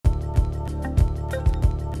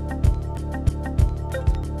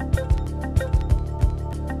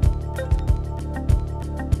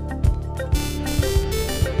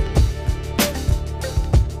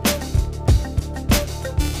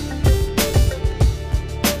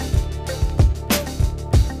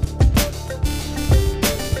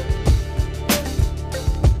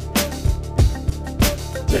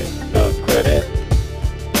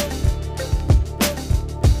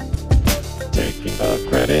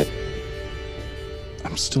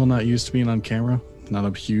I'm still not used to being on camera. Not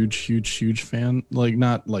a huge fan. Like,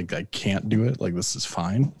 not like I can't do it. Like, this is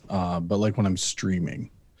fine. But like when I'm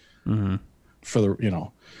streaming for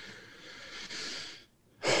the,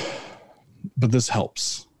 but this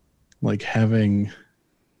helps. Like having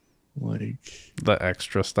like the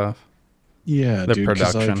extra stuff. Yeah, the dude.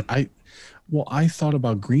 production. Like, I thought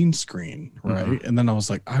about green screen, right? And then I was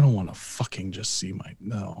like, I don't want to fucking just see my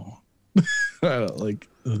like.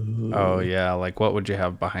 Oh yeah, like what would you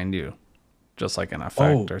have behind you? Just like an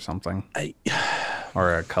effect or something,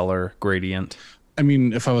 or a color gradient. I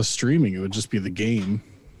mean, if I was streaming, it would just be the game,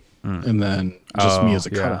 and then just me as a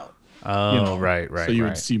cutout. Oh, right. So you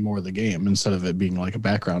would see more of the game instead of it being like a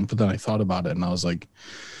background. But then I thought about it, and I was like,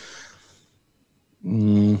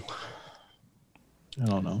 I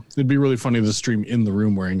don't know. It'd be really funny to stream in the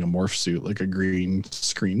room wearing a morph suit, like a green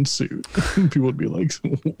screen suit. People would be like,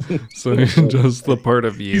 so just the part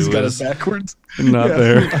of you he's got is it backwards. not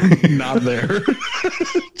there. Not there.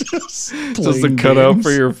 just a cutout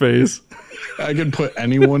for your face. I could put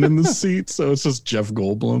anyone in the seat, so it's just Jeff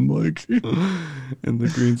Goldblum, like in the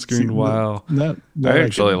green screen. See, wow. That I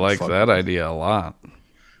actually like that idea a lot.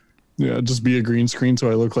 Yeah, just be a green screen so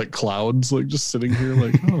I look like clouds, like just sitting here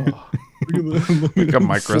like, oh. Like a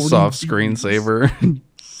Microsoft screensaver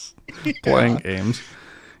playing games.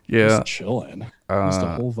 Yeah. Just chilling. Just the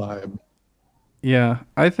whole vibe. Yeah.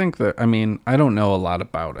 I think that, I mean, I don't know a lot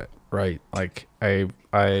about it, right? Like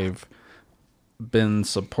I've been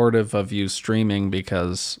supportive of you streaming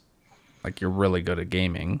because like you're really good at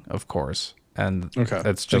gaming, of course. And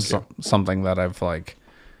it's just something that I've like,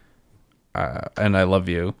 and I love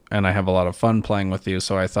you and I have a lot of fun playing with you.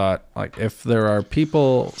 So I thought like if there are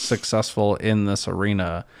people successful in this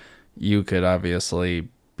arena, you could obviously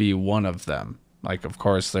be one of them. Like, of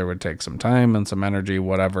course there would take some time and some energy,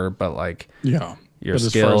 whatever, but like your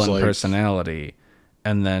skill and personality.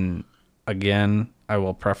 And then again, I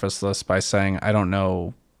will preface this by saying, I don't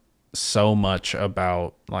know so much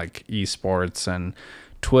about like esports and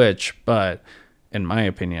Twitch, but in my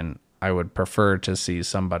opinion, I would prefer to see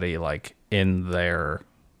somebody like in their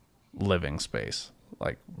living space,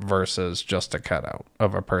 like versus just a cutout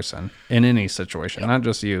of a person in any situation, not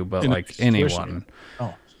just you, but like anyone.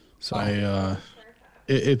 So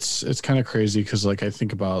it's kind of crazy because like I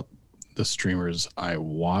think about the streamers I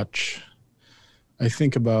watch. I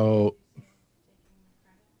think about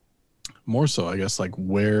more so, I guess, like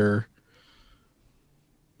where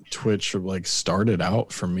Twitch like started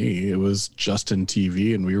out for me. It was Justin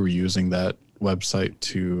TV, and we were using that website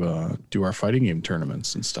to do our fighting game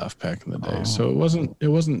tournaments and stuff back in the day. So it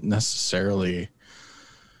wasn't necessarily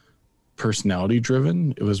personality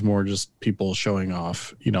driven. It was more just people showing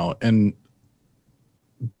off, and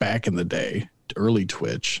back in the day, early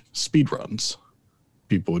Twitch speed runs.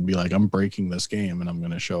 People would be like, I'm breaking this game and I'm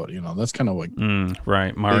going to show it. That's kind of like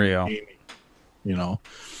right, Mario.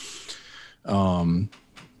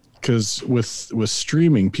 Because with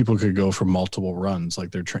streaming, people could go for multiple runs.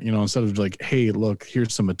 Like they're instead of like, hey, look,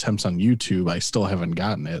 here's some attempts on YouTube, I still haven't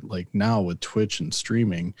gotten it. Like now with Twitch and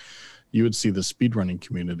streaming, you would see the speedrunning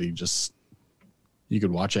community you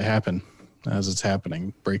could watch it happen as it's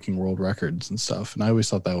happening, breaking world records and stuff. And I always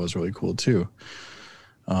thought that was really cool too.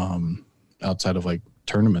 Outside of like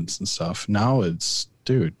tournaments and stuff. Now it's,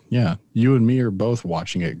 dude, yeah, you and me are both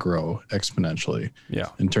watching it grow exponentially. Yeah.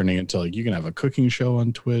 And turning into like, you can have a cooking show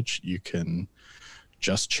on Twitch. You can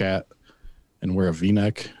just chat and wear a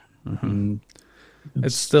V-neck.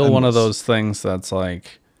 It's still endless. One of those things that's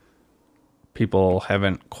like people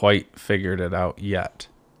haven't quite figured it out yet.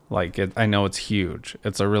 Like I know it's huge.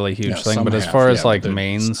 It's a really huge thing. But as far as like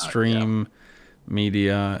mainstream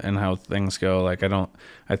media and how things go, like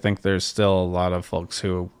I think there's still a lot of folks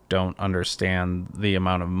who don't understand the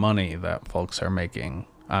amount of money that folks are making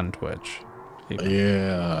on Twitch.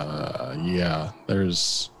 Yeah.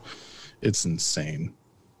 It's insane.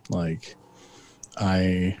 Like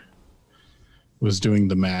I was doing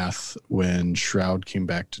the math when Shroud came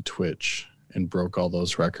back to Twitch and broke all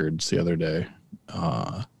those records the other day.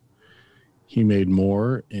 He made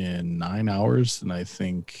more in 9 hours than I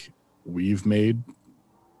think we've made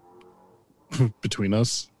between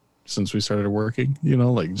us since we started working,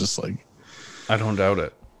 just like I don't doubt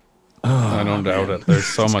it. I don't doubt it. There's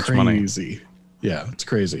so much money. Yeah, it's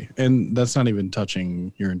crazy. And that's not even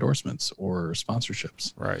touching your endorsements or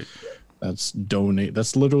sponsorships. Right. That's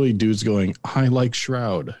literally dudes going, I like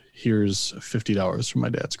Shroud. Here's $50 from my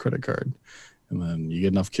dad's credit card. And then you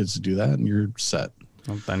get enough kids to do that and you're set.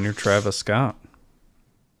 Well, then you're Travis Scott.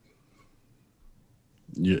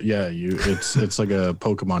 It's like a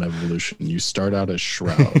Pokemon evolution. You start out as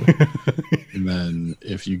Shroud, And then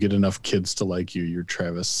if you get enough kids to like you, you're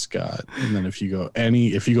Travis Scott. And then if you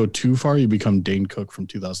go too far, you become Dane Cook from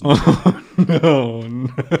 2002. Oh, no.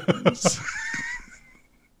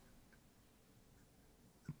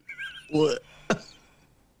 What?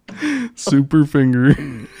 Super finger.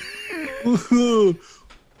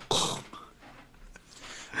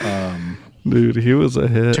 Dude, he was a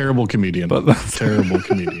hit. Terrible comedian. But that's terrible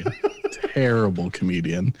comedian. Terrible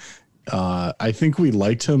comedian. I think we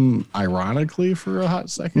liked him ironically for a hot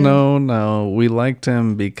second. No. We liked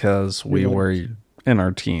him because we were in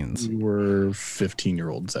our teens. We were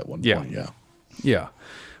 15-year-olds at one point. Yeah. Yeah.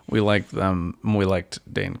 We liked them. We liked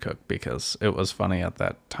Dane Cook because it was funny at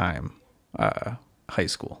that time, high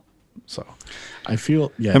school. So I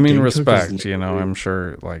feel, I mean, Dane respect, I'm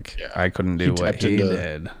sure I couldn't do what he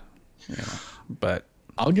did, but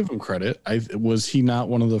I'll give him credit. Was he not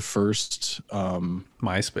one of the first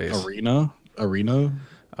MySpace arena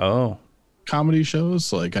comedy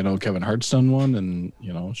shows? Like, I know Kevin Hart's done one, and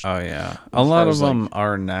oh yeah, a lot of them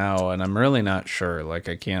are now, and I'm really not sure. Like,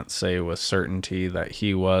 I can't say with certainty that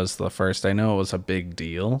he was the first. I know it was a big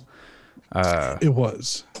deal. It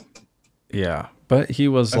was, yeah, but he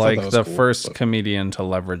was the first comedian to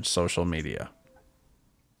leverage social media.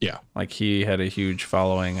 Yeah, like he had a huge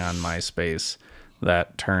following on MySpace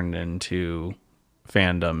that turned into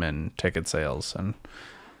fandom and ticket sales, and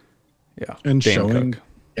Dane Cook.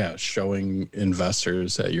 Showing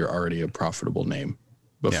investors that you're already a profitable name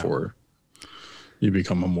before you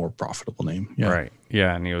become a more profitable name. Yeah. Right.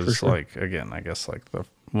 Yeah. And he was again, I guess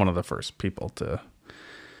one of the first people to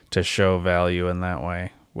show value in that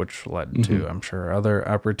way, which led to, I'm sure, other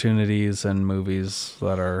opportunities and movies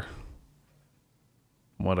that are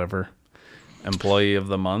whatever. Employee of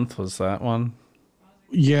the Month, was that one?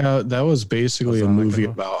 Yeah, that was basically a movie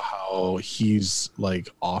about how he's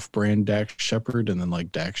off-brand Dax Shepard, and then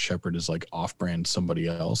Dax Shepard is off-brand somebody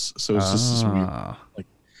else. So it's just this weird,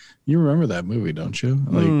 you remember that movie, don't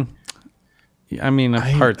you? I mean,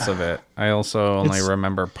 parts of it. I also only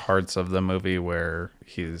remember parts of the movie where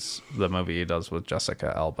the movie he does with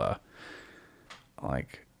Jessica Alba.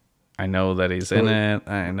 I know that he's in it.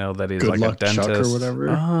 I know that he's Good Luck a dentist Chuck or whatever.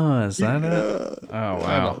 Oh, is that it? Oh,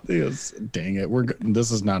 wow. Dang it. This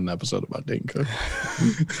is not an episode about Dane Cook.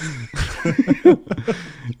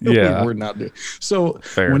 Yeah. We're not doing. So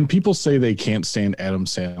when people say they can't stand Adam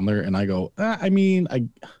Sandler, and I go,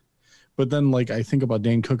 but then I think about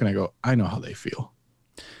Dane Cook and I go, I know how they feel.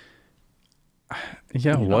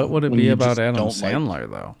 Yeah. What would it be about Adam Sandler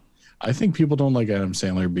though? I think people don't like Adam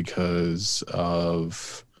Sandler because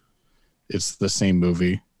of it's the same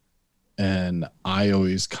movie. And I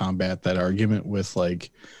always combat that argument with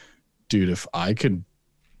dude, if I could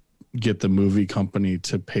get the movie company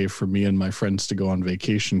to pay for me and my friends to go on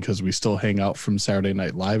vacation because we still hang out from Saturday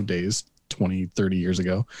Night Live days 20, 30 years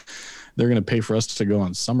ago, they're going to pay for us to go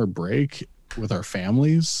on summer break with our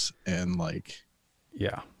families and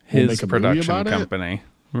his production company.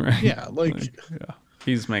 Right. Yeah.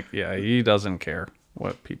 He doesn't care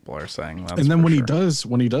what people are saying. And then when he does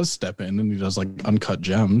step in and he does Uncut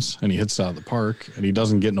Gems and he hits it out of the park and he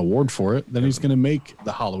doesn't get an award for it, then he's going to make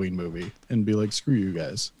the Halloween movie and be like, screw you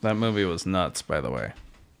guys. That movie was nuts, by the way.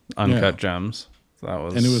 Uncut Gems.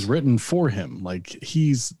 And it was written for him.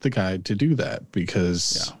 He's the guy to do that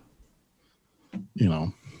because, it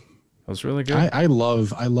was really good. I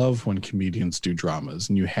love when comedians do dramas,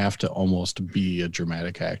 and you have to almost be a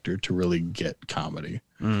dramatic actor to really get comedy.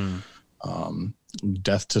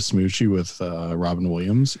 Death to Smoochie with Robin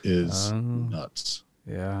Williams is nuts.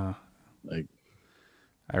 Yeah.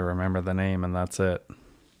 I remember the name and that's it.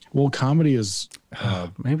 Well, comedy is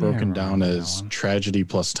broken down as tragedy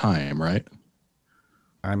plus time, right?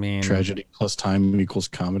 I mean, tragedy plus time equals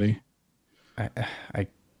comedy. I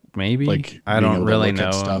maybe I don't really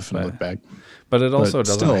know stuff and look back, but it also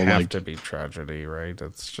doesn't have to be tragedy, right?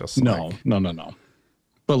 It's just no.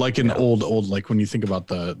 But in old when you think about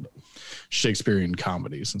the Shakespearean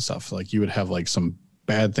comedies and stuff, you would have some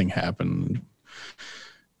bad thing happen,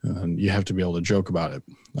 and you have to be able to joke about it.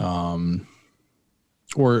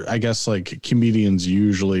 Or I guess comedians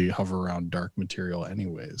usually hover around dark material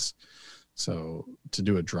anyways. So to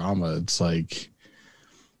do a drama, it's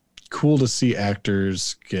cool to see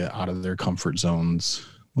actors get out of their comfort zones.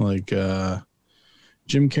 Jim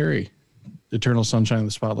Carrey, Eternal Sunshine of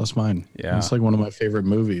the Spotless Mind. Yeah. It's one of my favorite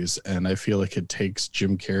movies. And I feel it takes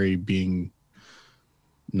Jim Carrey being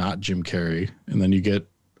not Jim Carrey. And then you get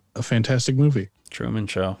a fantastic movie. Truman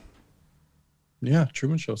Show. Yeah.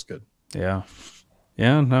 Truman Show's good. Yeah.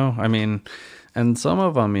 Yeah. No, I mean, and some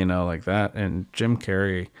of them, like that. And Jim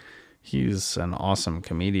Carrey, he's an awesome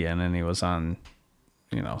comedian, and he was on,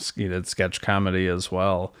 he did sketch comedy as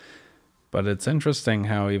well. But it's interesting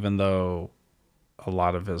how even though a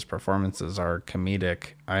lot of his performances are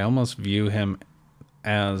comedic, I almost view him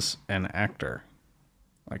as an actor,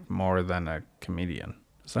 like more than a comedian.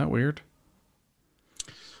 Is that weird?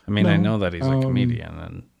 I mean, I know that he's a comedian,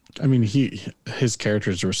 and I mean, his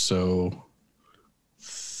characters were so,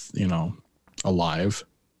 alive.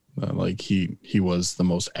 Like he was the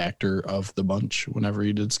most actor of the bunch whenever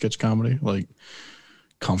he did sketch comedy, like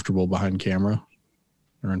comfortable behind camera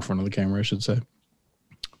or in front of the camera, I should say.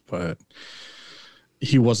 But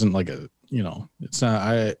he wasn't like it's not,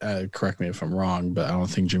 I correct me if I'm wrong, but I don't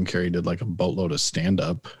think Jim Carrey did like a boatload of stand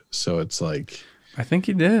up. So it's like, I think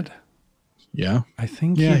he did. Yeah. I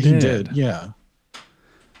think he he did. Yeah.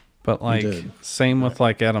 But like same with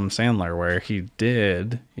like Adam Sandler where he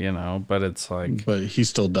did, but it's like, but he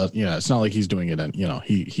still does. Yeah. It's not like he's doing it.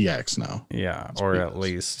 He acts now. Yeah. Or at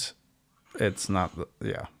least it's not.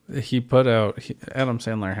 He Adam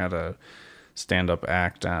Sandler had a stand-up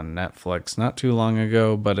act on Netflix not too long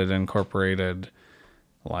ago, but it incorporated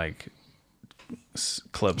like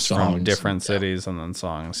clips from different cities and then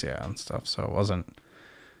songs, and stuff. So it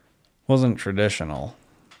wasn't traditional,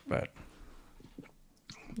 but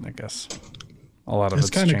I guess a lot of it's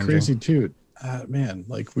kind of crazy too. Man,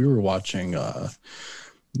 like we were watching the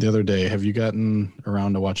other day. Have you gotten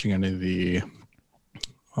around to watching any of the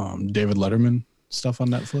David Letterman stuff on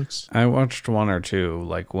Netflix? I watched one or two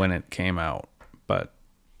like when it came out, but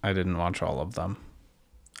I didn't watch all of them.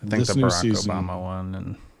 I think the Barack Obama one,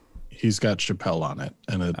 and he's got Chappelle on it,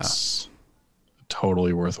 and it's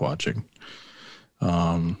totally worth watching.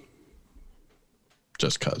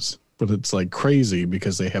 Just cause, but it's like crazy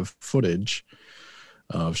because they have footage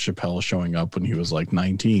of Chappelle showing up when he was like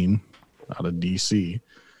 19 out of DC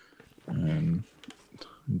and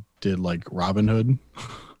did like Robin Hood.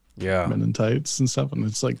 Men in Tights and stuff, and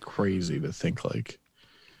it's like crazy to think like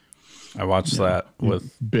I watched that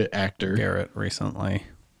with bit actor Garrett recently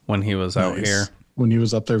when he was out here, when he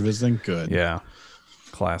was up there visiting. Good.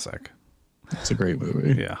 Classic. It's a great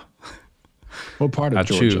movie. What part of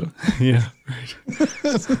Georgia? Right.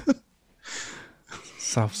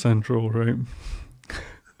 South Central, right?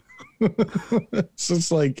 So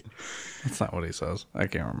it's like, that's not what he says. I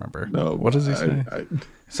can't remember. No, what does he say?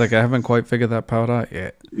 It's like, I haven't quite figured that part out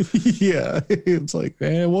yet. Yeah, it's like,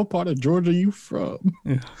 man, what part of Georgia are you from?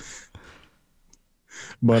 Yeah.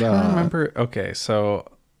 But I remember. Okay, so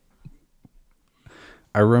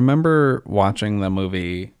I remember watching the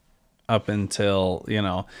movie up until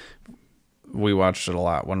we watched it a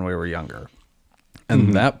lot when we were younger,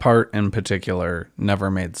 and that part in particular never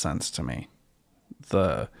made sense to me.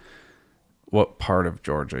 What part of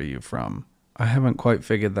Georgia are you from? I haven't quite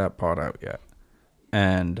figured that part out yet.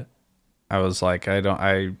 And I was like,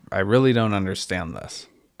 I really don't understand this.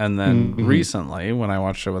 And then recently when I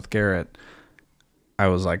watched it with Garrett, I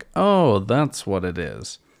was like, oh, that's what it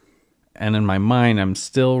is. And in my mind, I'm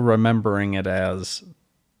still remembering it as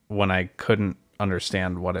when I couldn't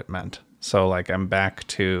understand what it meant. So like I'm back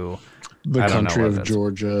to the country of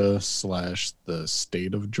Georgia / the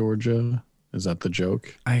state of Georgia. Is that the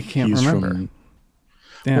joke? I can't remember.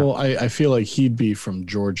 Well, I feel like he'd be from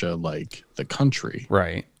Georgia, like the country.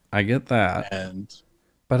 Right. I get that.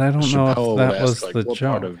 But I don't Chappelle know if that was like, the what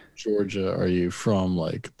joke. Part of Georgia are you from?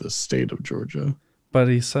 Like the state of Georgia. But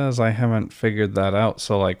he says, I haven't figured that out.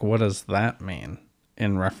 So like, what does that mean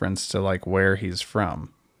in reference to like where he's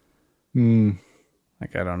from?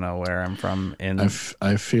 Like, I don't know where I'm from.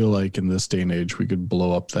 I feel like in this day and age, we could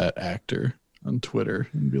blow up that actor on Twitter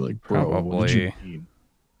and be like, bro, probably. What did you mean?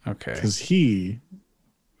 Okay. Because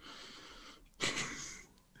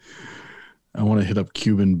I want to hit up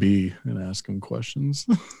Cuban B and ask him questions.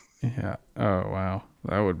 Yeah. Oh, wow.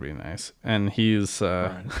 That would be nice. And he's,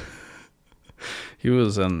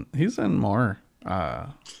 he's in more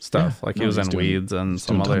stuff. Like he was in Weeds and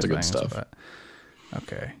some other things. Stuff. But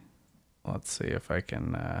okay. Let's see if I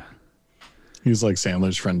can. He's like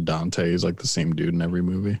Sandler's friend Dante. He's like the same dude in every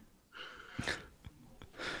movie.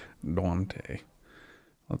 Dante.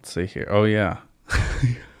 Let's see here. Oh, yeah.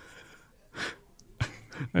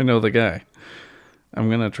 I know the guy. I'm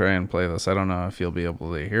going to try and play this. I don't know if you'll be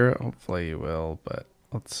able to hear it. Hopefully you will, but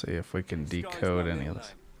let's see if we can decode any of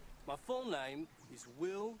this. My full name is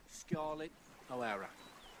Will Scarlett O'Hara.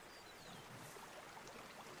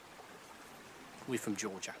 We're from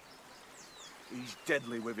Georgia. He's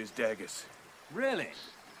deadly with his daggers. Really?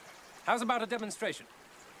 How's about a demonstration?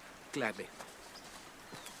 Gladly.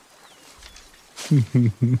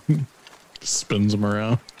 Spins him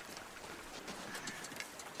around.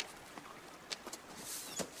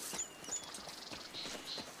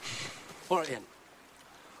 All right, Ian.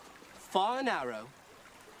 fire an arrow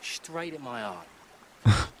straight at my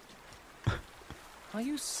heart. Are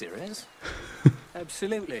you serious?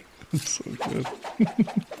 Absolutely. So good.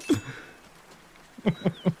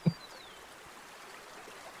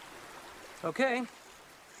 Okay.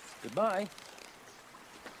 Goodbye.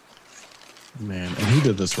 Man, and he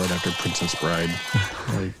did this right after Princess Bride.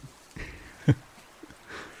 Like,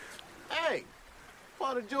 Hey,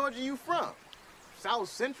 part of Georgia you from? South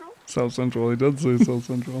Central? South Central. He did say South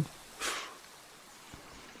Central.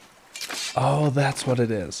 Oh, that's what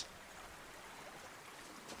it is.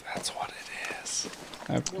 That's what it is.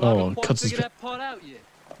 oh, cuts his, that part out yet.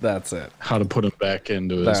 That's it. how to put him back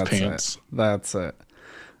into his That's pants. it. That's it.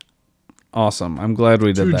 Awesome. I'm glad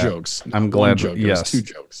we did Two that. jokes. I'm One glad. joke. It was Yes. two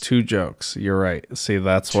jokes. Two jokes. You're right. See,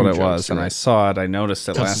 that's Two what it jokes, was. And you're I right. saw it. I noticed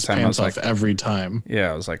it Cuts last his time. I pants was off like, every time.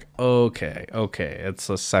 yeah, I was like, okay. It's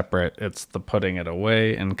a separate, it's the putting it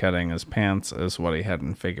away and cutting his pants is what he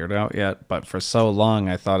hadn't figured out yet. But for so long,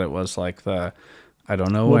 I thought it was like I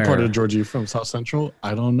don't know What where. part of Georgia you from? South Central?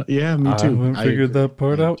 I don't know. Yeah, me I too. haven't figured agree. that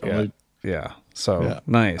part I out totally- yet. Yeah. So Yeah.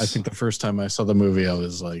 nice. I think the first time I saw the movie, I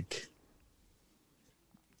was like,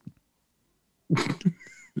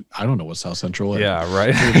 I don't know what South Central is. yeah,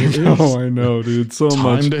 right. It is. I know, dude. So Time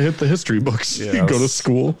much. to hit the history books. Yes. Go to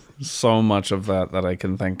school. So much of that I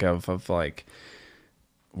can think of like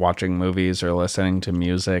watching movies or listening to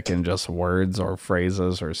music and just words or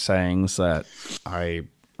phrases or sayings that I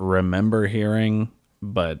remember hearing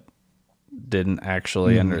but didn't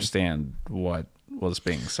actually understand what was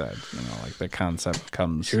being said. You know, like the concept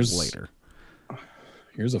comes later.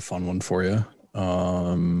 Here's a fun one for you.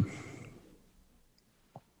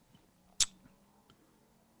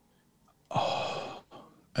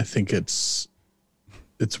 I think it's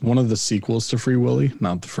one of the sequels to Free Willy,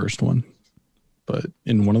 not the first one. But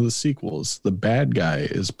in one of the sequels, the bad guy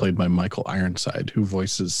is played by Michael Ironside, who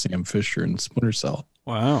voices Sam Fisher in Splinter Cell.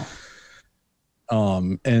 Wow.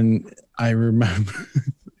 And I remember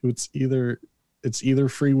it's either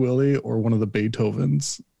Free Willy or one of the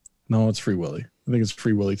Beethovens. No, it's Free Willy. I think it's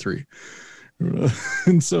Free Willy 3.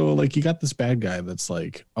 And so like you got this bad guy that's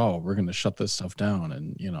like, oh, we're gonna shut this stuff down,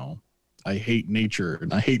 and you know, I hate nature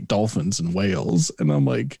and I hate dolphins and whales. And I'm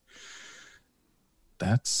like,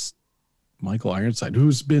 that's Michael Ironside,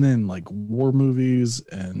 who's been in like war movies,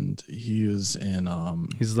 and he is in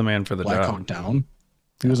He's the man for the Black job. Hawk Down.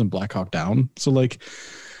 He was in Black Hawk Down. So like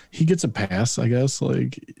he gets a pass, I guess.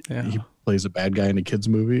 Like Yeah. he plays a bad guy in a kids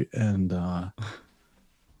movie, and I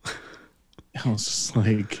was just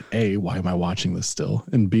like, A, why am I watching this still?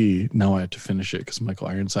 And B, now I have to finish it because Michael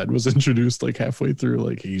Ironside was introduced like halfway through,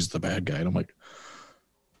 like he's the bad guy. And I'm like,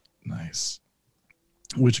 nice.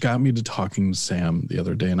 Which got me to talking to Sam the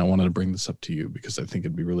other day, and I wanted to bring this up to you because I think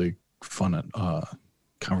it'd be really fun at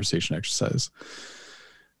conversation exercise.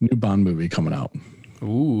 New Bond movie coming out.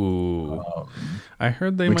 Ooh. I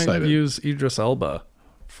heard they I'm might excited. use Idris Elba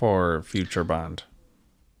for future Bond.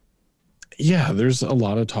 Yeah, there's a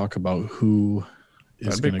lot of talk about who is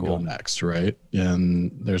That'd be going to cool. go next, right?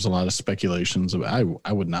 And there's a lot of speculations of I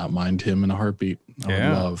would not mind him in a heartbeat. I Yeah.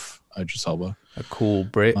 would love Idris Elba. A cool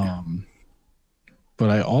Brit. But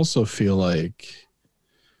I also feel like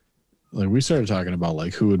we started talking about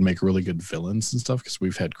like who would make really good villains and stuff, because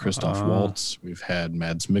we've had Christoph Waltz, we've had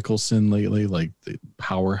Mads Mikkelsen lately, like the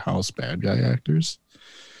powerhouse bad guy actors.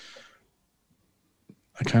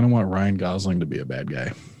 I kind of want Ryan Gosling to be a bad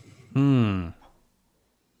guy.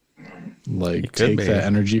 Like could take be. that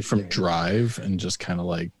energy from Drive and just kind of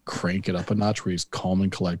like crank it up a notch where he's calm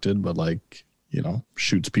and collected, but like, you know,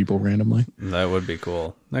 shoots people randomly. That would be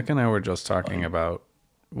cool. Nick and I were just talking about,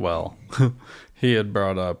 well, he had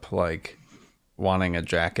brought up like wanting a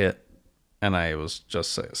jacket, and I was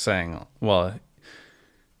just saying, well,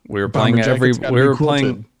 we were playing Bomber jacket's gotta be quilted.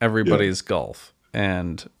 playing everybody's golf,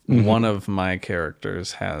 and one of my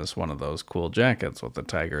characters has one of those cool jackets with the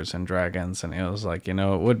tigers and dragons, and he was like, you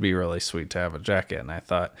know, it would be really sweet to have a jacket. And I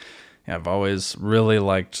thought, yeah, I've always really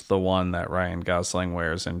liked the one that Ryan Gosling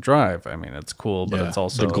wears in Drive. I mean, it's cool, but Yeah, it's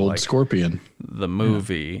also the Gold like Scorpion. the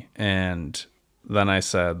movie. And then I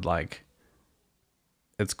said, like,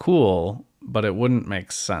 it's cool, but it wouldn't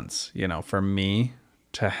make sense, you know, for me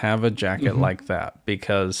to have a jacket like that,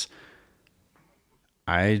 because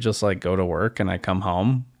I just like go to work and I come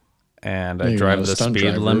home and I you're drive not a the stunt speed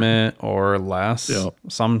driver. limit or less Yep.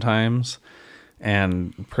 sometimes,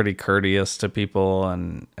 and pretty courteous to people,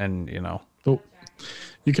 and you know, Oh,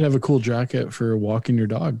 you could have a cool jacket for walking your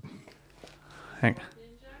dog. hang,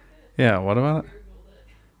 yeah, what about it?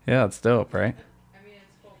 Yeah, it's dope, right? I mean, it's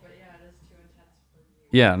cool, but yeah, it is too intense for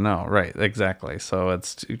you. Yeah, no, right, exactly. So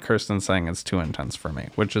it's Kirsten saying it's too intense for me,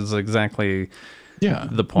 which is exactly Yeah.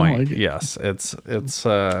 the point. No, I get- Yes, it's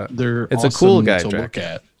They're it's a cool awesome guy to look jacket.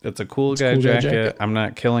 at. It's a cool It's a guy cool guy jacket. jacket. I'm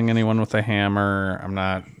not killing anyone with a hammer. I'm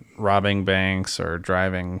not robbing banks or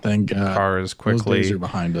driving Thank God. cars Those days quickly. are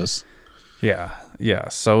behind us. Yeah, yeah.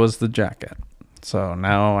 So is the jacket. So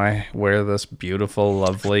now I wear this beautiful,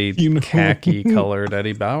 lovely You know- khaki colored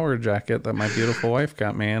Eddie Bauer jacket that my beautiful wife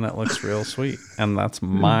got me, and it looks real sweet. And that's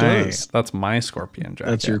my does. Scorpion jacket.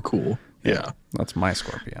 That's your cool. Yeah. That's my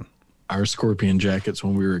Scorpion. Our Scorpion jackets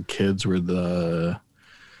when we were kids were the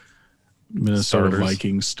Minnesota Starters.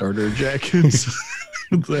 Vikings starter jackets.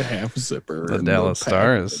 The half zipper. The and Dallas pack.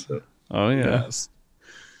 Stars. Oh yeah. Yes.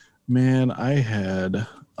 Man, I had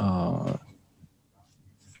I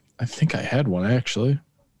think I had one actually.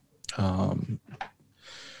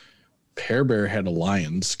 Pear Bear had a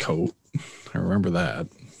Lions coat. I remember that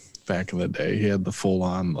back in the day. He had the full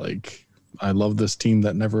on like I love this team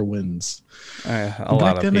that never wins. A And lot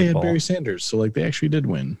back of then they had people. Barry Sanders, so like they actually did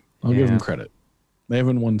win. I'll give Yeah. them credit. They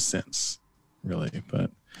haven't won since, really,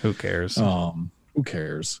 but Who cares? who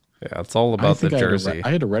cares? Yeah, it's all I about the think I had a jersey. I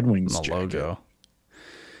had a Red and Wings the jacket. logo.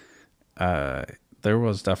 There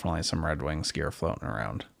was definitely some Red Wings gear floating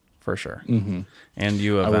around for sure. Mm-hmm. And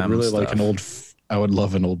U of I would M really like stuff. an old. I would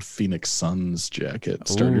love an old Phoenix Suns jacket,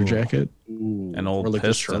 starter Ooh. jacket. Ooh. An old or like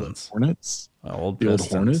the Charlotte Pistons. Hornets. old The old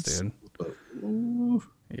Pistons, Hornets. dude. Ooh.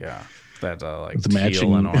 Yeah, that like The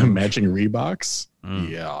teal and orange. matching Reeboks.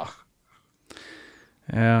 Yeah.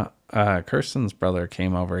 Yeah, Kirsten's brother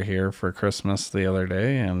came over here for Christmas the other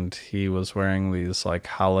day, and he was wearing these like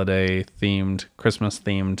holiday themed, Christmas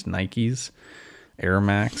themed Nikes, Air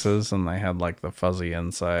Maxes, and they had like the fuzzy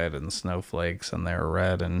inside and snowflakes, and they were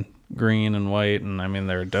red and green and white, and I mean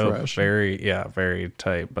they're dope, Fresh. very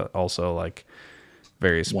tight, but also like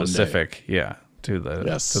very One day. specific, yeah, to the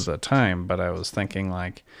Yes. to the time. But I was thinking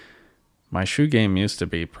like my shoe game used to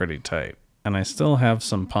be pretty tight, and I still have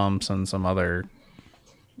some pumps and some other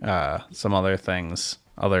things,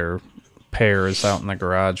 other pairs out in the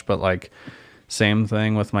garage, but like same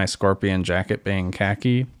thing with my Scorpion jacket being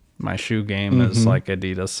khaki. My shoe game is like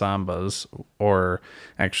Adidas Sambas, or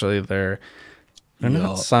actually they're not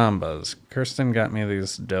Yup. Sambas. Kirsten got me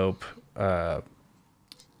these dope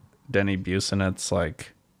Denny Busenitz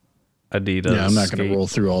like Adidas. Yeah, I'm not going skate- to roll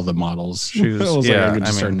through all the models. Shoes. I was Yeah, like, I could I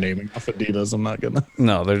just start mean- naming off Adidas. I'm not gonna.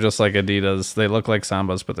 No, they're just like Adidas. They look like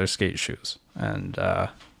Sambas, but they're skate shoes. And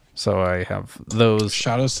so I have those.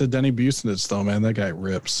 Shout outs to Denny Busenitz though, man. That guy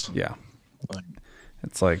rips. Yeah. Like,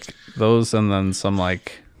 It's like those and then some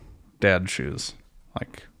like dad shoes,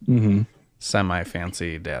 like semi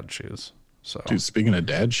fancy dad shoes. So dude, speaking of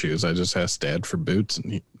dad shoes, I just asked Dad for boots,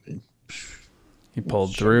 and he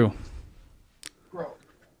pulled through.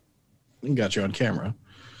 he got you on camera.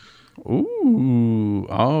 Ooh.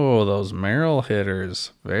 Oh, those Merrill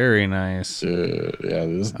hitters. Very nice. Yeah,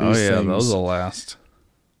 these Oh, yeah. things Those will last.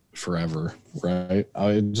 forever, right?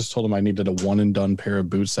 I just told him I needed a one and done pair of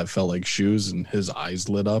boots that felt like shoes, and his eyes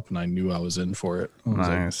lit up, and I knew I was in for it. I was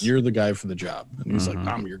Nice. like, "You're the guy for the job," and he's like,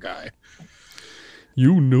 "I'm your guy."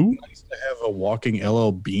 You knew? I used to have a walking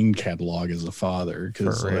LL Bean catalog as a father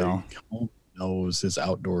because For real. like home knows his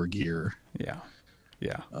outdoor gear. Yeah.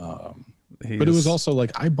 Yeah. But it was also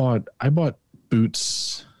like I bought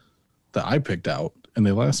boots that I picked out, and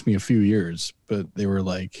they last me a few years, but they were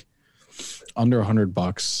like under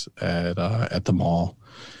 $100 at the mall,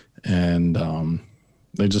 and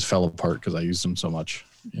they just fell apart because I used them so much,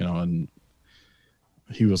 And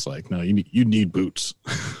he was like, "No, you need boots.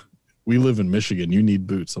 We live in Michigan. You need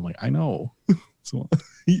boots." I'm like, "I know." So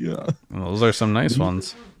yeah, Those are some nice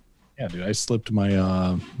ones. yeah, dude. I slipped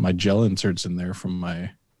my my gel inserts in there from my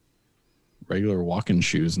regular walking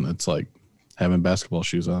shoes, and it's like having basketball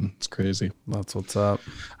shoes on. It's crazy. That's what's up.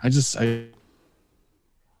 I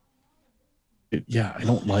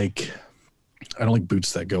don't like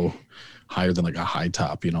boots that go higher than like a high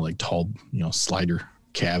top, like tall, slider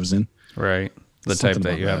calves in. Right. The Something type that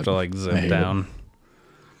about you have that. to like I zip hate it. down.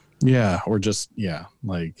 Yeah, or just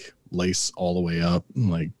like lace all the way up,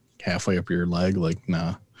 like halfway up your leg. Like,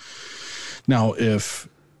 nah. Now, if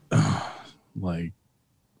like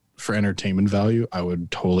for entertainment value, I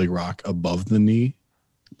would totally rock above the knee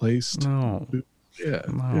laced. No. Yeah,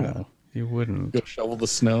 No. yeah. You wouldn't. Go shovel the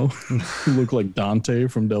snow. Look like Dante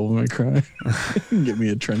from Devil May Cry. Get me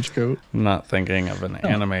a trench coat. I'm not thinking of an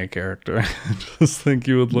anime character. I just think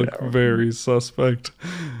you would look very suspect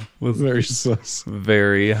with Very sus.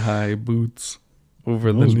 very high boots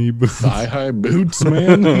over the knee boots. Thigh high boots,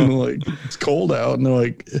 man. And, like it's cold out, and they're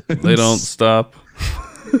like They don't stop.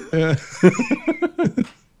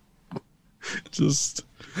 just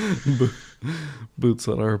Boots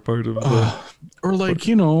that are part of the or like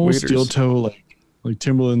waiters. steel toe like Like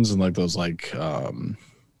Timberlands and like those like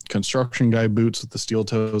construction guy boots with the steel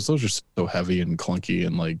toes. Those are so heavy and clunky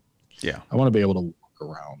and like Yeah. I want to be able to walk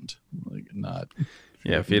around, like not.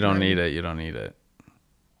 Yeah, if you don't need it, you don't need it.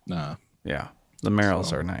 Nah. Yeah. The Merrills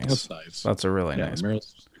So, are nice. That's nice. That's a really Yeah, nice.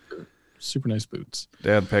 Merrill's super nice boots.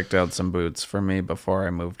 Dad picked out some boots for me before I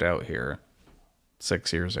moved out here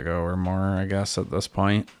 6 years ago or more, I guess, at this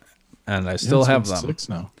point. And I still have them. 6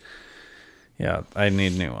 now. Yeah, I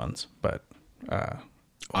need new ones, but I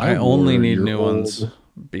I only wore need your new ones old-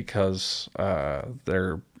 because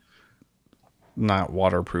they're not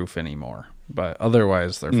waterproof anymore. But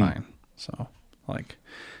otherwise, they're fine. So, like,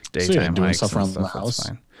 yeah, daytime doing hikes stuff and around the stuff, house. it's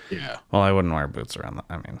fine. Yeah. Well, I wouldn't wear boots around the...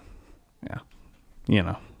 I mean, yeah. You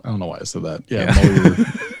know. I don't know why I said that.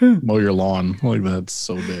 Yeah, mow your lawn. Like that's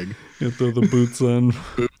so big. You throw the boots on.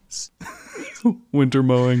 Boots. Winter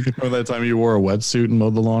mowing. Remember that time you wore a wetsuit and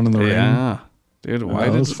mowed the lawn in the rain? Yeah. Dude, why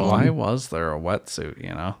that was fun. why was there a wetsuit, you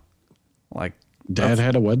know? Like Dad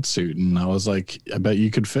had a wetsuit, and I was like, I bet you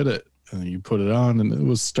could fit it. And you put it on, and it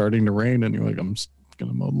was starting to rain, and you're like, I'm just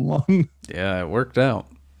gonna mow the lawn. yeah, it worked out.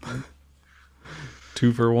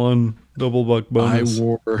 2 for 1, double buck bonus.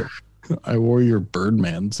 I wore your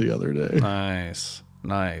Birdmans the other day. Nice.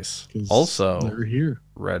 'Cause Also, they're here.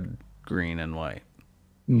 red, green, and white.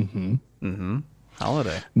 Mm-hmm.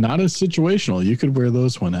 Holiday. Not as situational. You could wear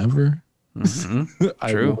those whenever.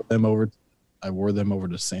 I True. wore them over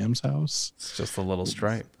to Sam's house. It's just a little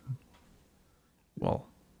stripe. Well,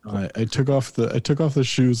 I took off the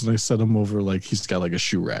shoes and I set them over, like he's got like a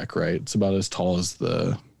shoe rack, right? It's about as tall as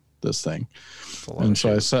this thing. it's a lot And of so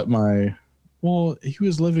I shoes. set he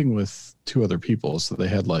was living with 2 other people, so they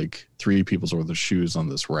had like 3 people's worth of shoes on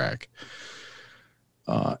this rack.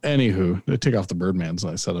 Anywho, I take off the Birdmans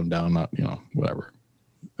and I set them down, not, whatever.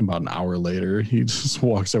 About an hour later, he just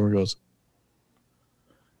walks over and goes,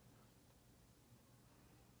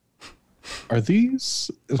 "Are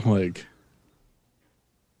these?" And I'm like,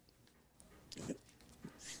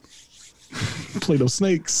 Play-Doh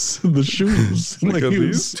snakes, the shoes. Like, Like, are he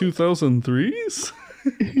these was- 2003s?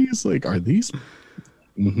 he's like, "Are these?"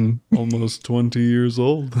 Almost 20 years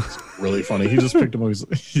old. Really funny. He just picked them up. He's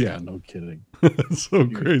like, "Yeah, no kidding." So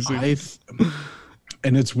crazy.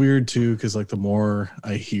 And it's weird too, because like the more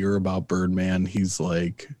I hear about Birdman, he's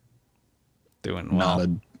like Doing well.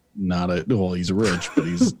 well, he's rich, but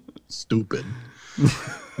he's stupid.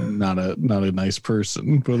 Not a nice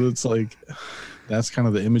person. But it's like that's kind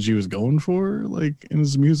of the image he was going for, like in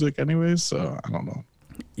his music anyways. So I don't know.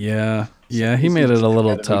 Yeah. Yeah, he made it a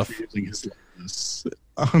little Gotta be tough. using his likeness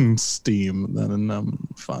on Steam, then I'm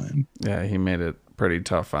fine. Yeah, he made it pretty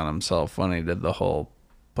tough on himself when he did the whole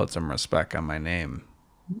put some respect on my name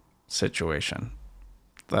situation.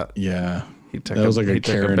 That Yeah. he took That was like a he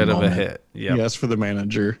took Karen bit moment. of a hit. Yep. He asked for the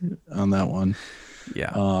manager on that one.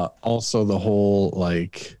 Yeah. Also, the whole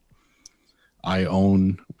like, I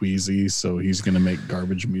own Wheezy, so he's gonna make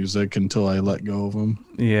garbage music until I let go of him.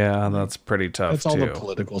 Yeah, that's pretty tough That's all too. the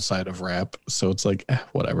political side of rap, so it's like,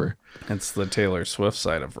 whatever. It's the Taylor Swift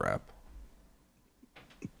side of rap.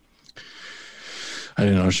 I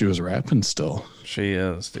didn't know she was rapping still. She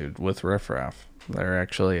is, dude, with Riff Raff. They're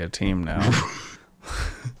actually a team now.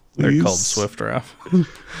 They're called Please. Swift Raff.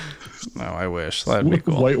 No, I wish. That'd be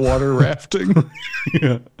cool. Whitewater rafting.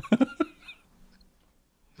 Yeah.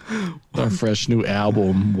 Our fresh new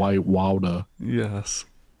album, White Wowda. Yes.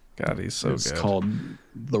 God, he's so It's good. called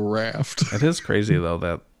The Raft. It is crazy though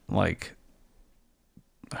that like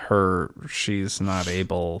she's not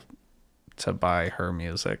able to buy her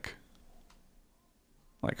music,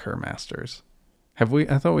 like her masters. Have we?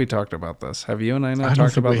 I thought we talked about this. Have you and I not I don't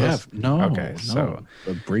talked think about we this? have. No. Okay, no. so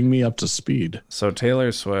But bring me up to speed.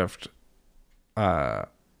 Taylor Swift,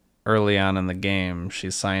 early on in the game,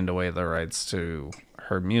 she signed away the rights to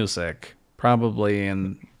her music, probably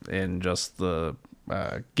in just the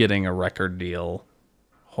getting a record deal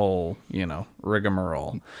whole,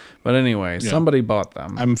 rigmarole. But anyway, somebody bought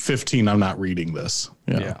them. I'm 15. I'm not reading this.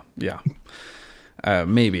 Yeah.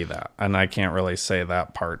 Maybe that. And I can't really say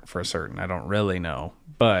that part for certain. I don't really know.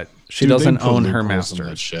 But she Dude, they doesn't put own her loopholes in that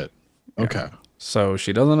masters. shit. Okay. So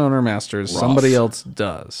she doesn't own her masters. Rough. Somebody else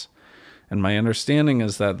does. And my understanding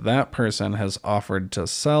is that that person has offered to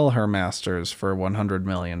sell her masters for $100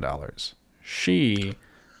 million. She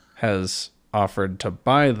has offered to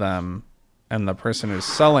buy them, and the person who's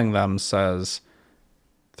selling them says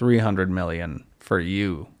 $300 million for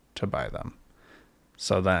you to buy them.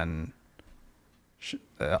 So then,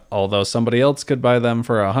 although somebody else could buy them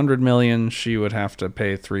for $100 million, she would have to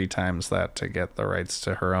pay 3 times that to get the rights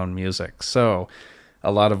to her own music. So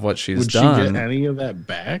a lot of what she's Would done. she get any of that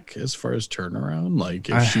back as far as turnaround? Like,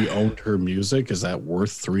 if she owned her music, is that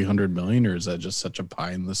worth 300 million, or is that just such a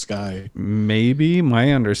pie in the sky? Maybe.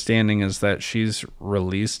 My understanding is that she's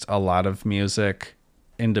released a lot of music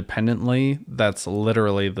independently that's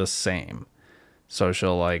literally the same. So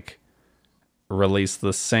she'll like release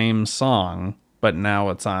the same song, but now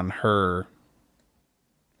it's on her,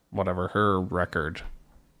 whatever her record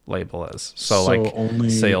label is. So like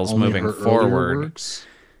sales only moving her earlier forward. works?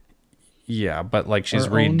 Yeah, but like she's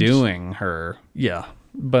Are owned? redoing her. Yeah,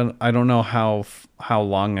 but I don't know how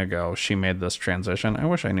long ago she made this transition. I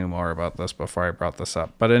wish I knew more about this before I brought this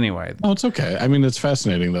up. But anyway, Oh, it's okay. I mean, it's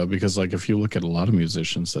fascinating though, because like if you look at a lot of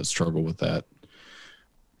musicians that struggle with that,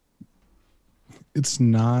 it's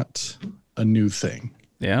not a new thing.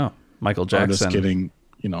 yeah, Michael Artists Jackson getting,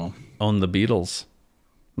 you know, owned the Beatles.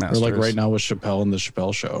 or Masters. like right now with Chappelle and the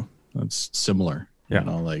Chappelle Show. That's similar. Yeah. You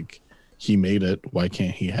know, like he made it. Why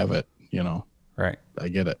can't he have it? You know, Right. I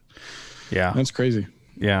get it. Yeah. That's crazy.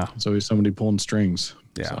 Yeah. It's always somebody pulling strings.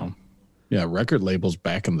 Yeah. So, yeah, record labels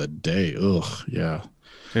back in the day. Ugh. Yeah.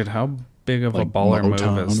 Dude, how big of a Like baller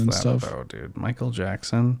Motown move is and that, stuff. though, dude? Michael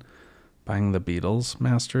Jackson buying the Beatles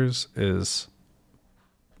masters is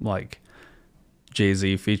like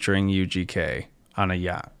Jay-Z featuring UGK on a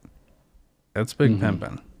yacht. That's big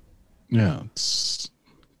pimping. Yeah. It's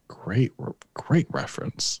great. Great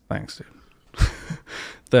reference. Thanks, dude.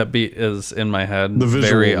 That beat is in my head The visual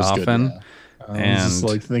very was good, often. yeah. I was just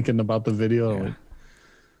like thinking about the video. Like,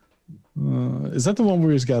 is that the one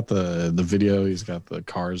where he's got the video? He's got the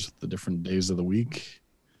cars with the different days of the week.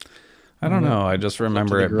 I don't know. I just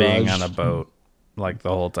remember the it being garage. on a boat like the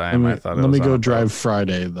whole time. I thought it Let was me on go a boat. drive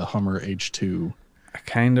Friday, the Hummer H2. I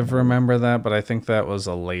kind of remember that, but I think that was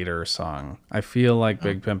a later song. I feel like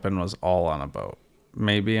Big Pimpin' was all on a boat.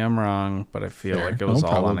 Maybe I'm wrong, but I feel like it was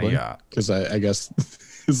all on a yacht. Because I guess,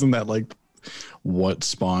 isn't that like what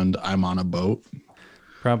spawned I'm on a boat?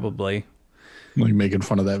 Probably. Like making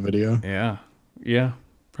fun of that video? Yeah. Yeah,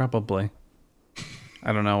 probably.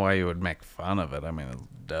 I don't know why you would make fun of it. I mean, it's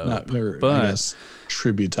dope. Not, I but guess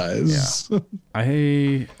tributize.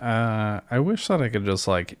 I wish that I could just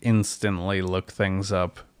like instantly look things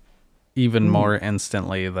up even more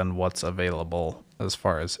instantly than what's available as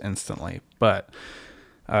far as instantly. But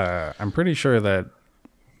I'm pretty sure that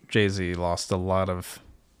Jay-Z lost a lot of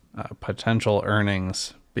potential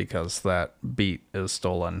earnings because that beat is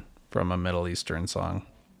stolen from a Middle Eastern song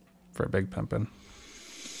for Big Pimpin'.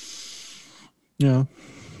 Yeah.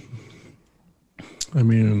 I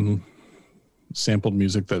mean, sampled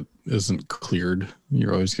music that isn't cleared,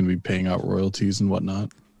 you're always going to be paying out royalties and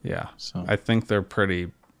whatnot. Yeah. So I think they're pretty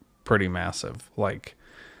massive. Like,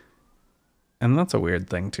 and that's a weird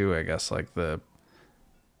thing too, I guess. Like the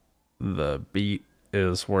beat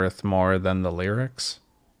is worth more than the lyrics.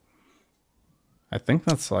 I think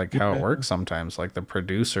that's like how it works sometimes. Like the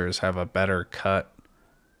producers have a better cut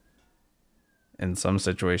in some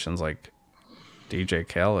situations. Like DJ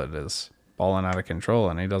Khaled is balling out of control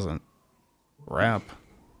and he doesn't rap.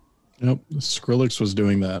 Yep. Skrillex was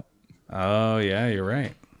doing that. Oh yeah, you're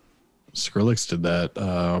right. Skrillex did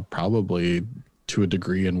that probably to a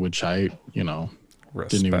degree in which I,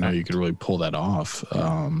 didn't even know you could really pull that off.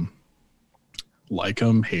 Like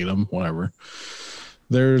him, hate him, whatever.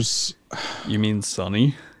 There's, You mean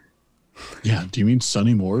Sonny? yeah. Do you mean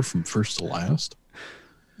Sonny Moore from First to Last?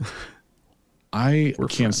 I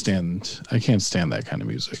can't stand that kind of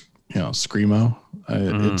music. Screamo.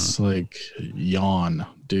 It's like yawn,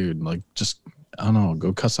 dude. Like just, I don't know,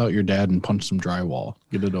 go cuss out your dad and punch some drywall.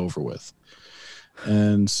 Get it over with.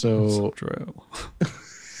 And so, True.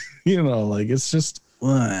 like it's just,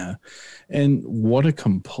 and what a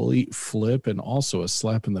complete flip, and also a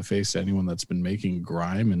slap in the face to anyone that's been making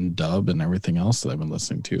grime and dub and everything else that I've been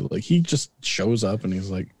listening to. Like he just shows up and he's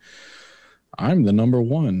like, I'm the number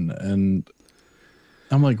one. And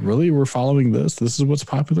I'm like, really? We're following this? This is what's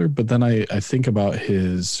popular? But then I think about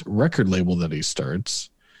his record label that he starts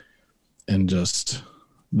and just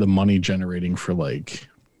the money generating for like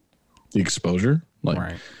the exposure. Like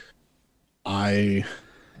Right. I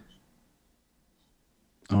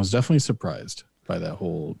was definitely surprised by that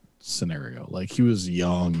whole scenario. Like he was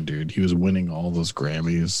young, dude. He was winning all those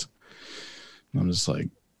Grammys. And I'm just like,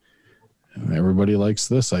 everybody likes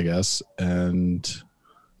this, I guess. And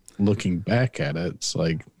looking back at it, it's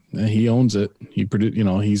like he owns it. He produced,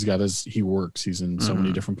 he's got he works. He's in so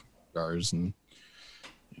many different cars, and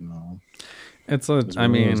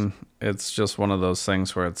it's just one of those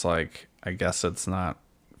things where it's like, I guess it's not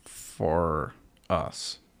for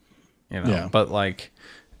us, Yeah. but like,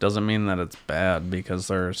 it doesn't mean that it's bad because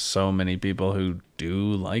there are so many people who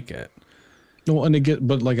do like it. No, and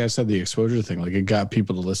but like I said, the exposure thing, like it got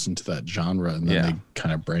people to listen to that genre, and then they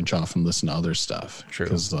kind of branch off and listen to other stuff. True.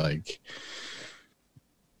 Because like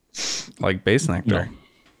Bass Nectar.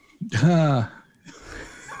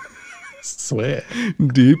 Sweat.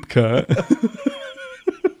 Deep cut.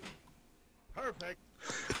 Perfect.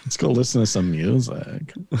 Let's go listen to some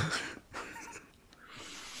music.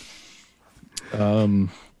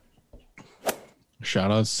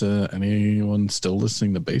 Shout outs to anyone still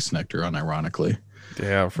listening to Bass Nectar, unironically.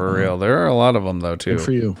 Yeah, for real. There are a lot of them though too. Good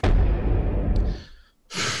for you.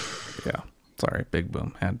 Yeah. Sorry, Big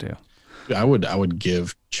Boom had to. I would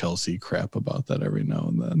give Chelsea crap about that every now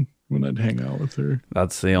and then when I'd hang out with her.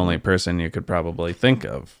 That's the only person you could probably think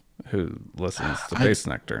of who listens to Bass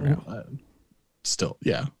Nectar now. Still,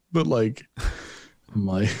 yeah. But like,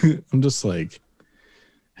 I'm just like,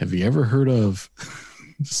 have you ever heard of,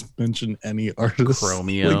 just mention any artist?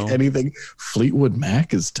 Chromeo. Like anything. Fleetwood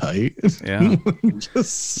Mac is tight. Yeah.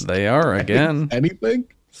 Just They are again. anything.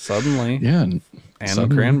 Suddenly. Yeah. And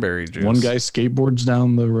suddenly, Cranberry Juice. One guy skateboards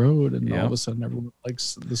down the road, and all Yep. of a sudden everyone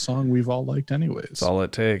likes the song we've all liked anyways. That's all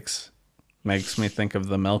it takes. Makes me think of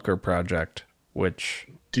the Melker Project, which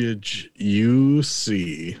Did you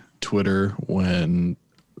see Twitter when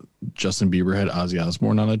Justin Bieber had Ozzy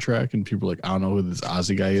Osbourne on a track, and people were like, I don't know who this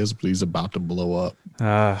Ozzy guy is, but he's about to blow up.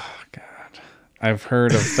 God. I've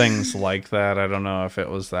heard of things like that. I don't know if it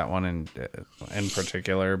was that one in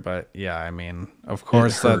particular, but yeah, I mean, of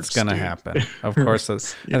course that's going to happen. Of course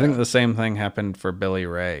that's I think the same thing happened for Billy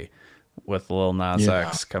Ray with Lil Nas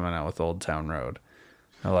X coming out with Old Town Road.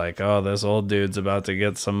 They're like, oh, this old dude's about to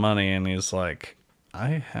get some money, and he's like,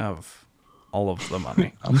 I have all of the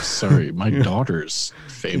money. I'm sorry, my daughter's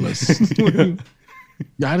famous. I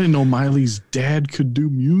didn't know Miley's dad could do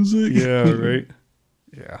music. Yeah, right.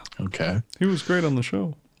 Yeah. Okay. He was great on the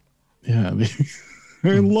show. Yeah. I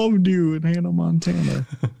loved you in Hannah Montana.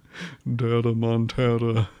 Dada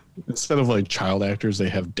Montana. Instead of like child actors, they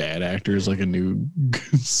have dad actors, like a new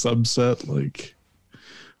subset. Like,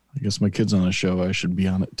 I guess my kid's on a show, I should be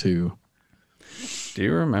on it too. Do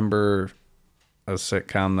you remember a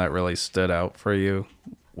sitcom that really stood out for you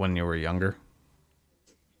when you were younger?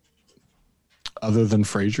 Other than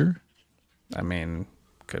Frasier? I mean,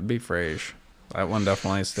 could be Frasier. That one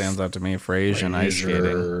definitely stands out to me. Frasier and ice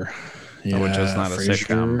skating, Yeah, which is not a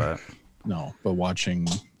sitcom, but no, but watching,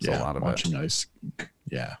 a lot of watching ice.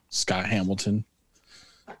 Yeah, Scott Hamilton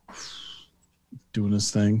doing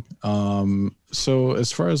his thing. So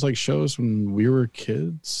as far as like shows when we were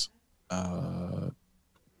kids, I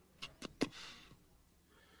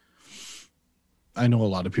know a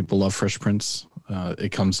lot of people love Fresh Prince.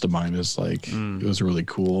 It comes to mind as like it was really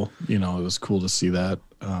cool. You know, it was cool to see that.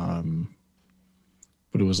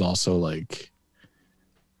 But it was also like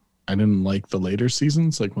I didn't like the later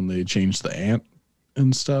seasons, like when they changed the ant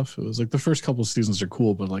and stuff. It was like the first couple of seasons are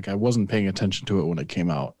cool, but like I wasn't paying attention to it when it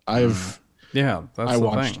came out. yeah, that's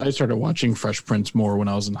the thing. I started watching Fresh Prince more when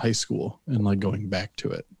I was in high school and like going back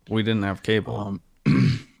to it. We didn't have cable.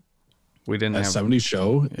 We didn't That have 70s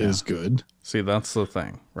show is good. See, that's the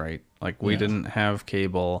thing, right? Like we didn't have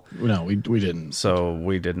cable. No, we didn't. So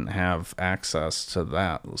we didn't have access to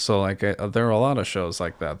that. So like there are a lot of shows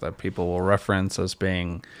like that people will reference as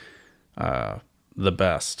being the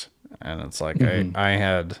best. And it's like I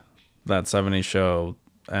had that 70s show,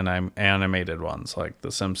 and I'm animated ones like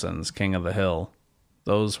The Simpsons, King of the Hill.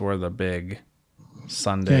 Those were the big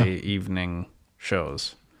Sunday evening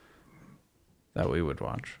shows that we would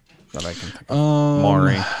watch that I can think of.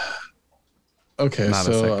 Maury. Okay, Not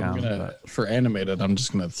a so sitcom, I'm gonna but- for animated, I'm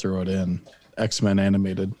just gonna throw it in. X-Men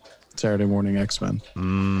animated. Saturday morning X-Men.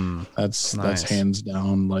 That's nice. hands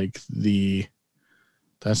down like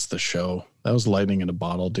that's the show. That was lightning in a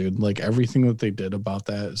bottle, dude. Like everything that they did about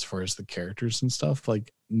that as far as the characters and stuff,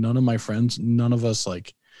 like none of my friends, none of us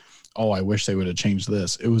like, oh, I wish they would have changed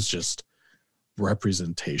this. It was just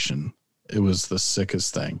representation. It was the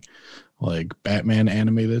sickest thing. Like Batman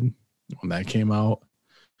animated when that came out,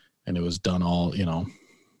 and it was done all, you know,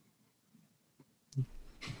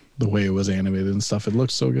 the way it was animated and stuff. It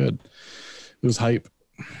looked so good. It was hype.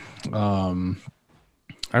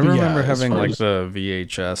 I remember as having far like as- the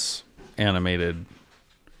VHS animated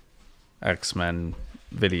X-Men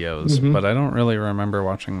videos, but I don't really remember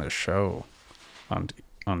watching the show on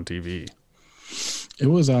TV. It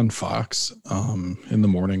was on Fox in the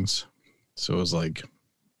mornings. So it was like,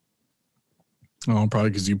 oh, probably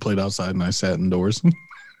because you played outside and I sat indoors.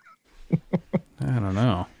 I don't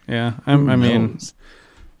know. Yeah, I mean, knows?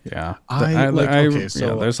 yeah.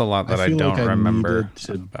 There's a lot that I feel don't like remember.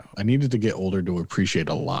 I needed to get older to appreciate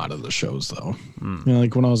a lot of the shows, though. You know,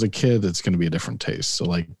 like when I was a kid, it's going to be a different taste. So,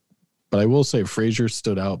 like, But I will say Frasier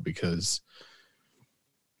stood out because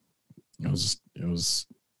it was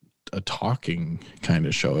a talking kind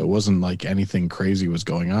of show. It wasn't like anything crazy was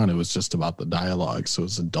going on. It was just about the dialogue. So it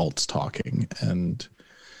was adults talking. And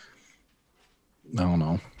I don't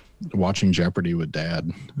know, watching Jeopardy with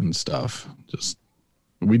Dad and stuff. Just,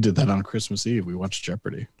 we did that on Christmas Eve. We watched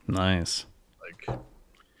Jeopardy. Nice. Like,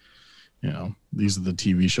 you know, these are the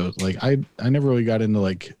TV shows. Like I never really got into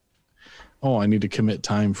like, oh, I need to commit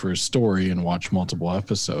time for a story and watch multiple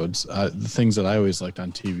episodes. The things that I always liked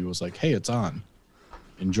on TV was like, hey, it's on.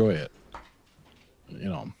 Enjoy it. You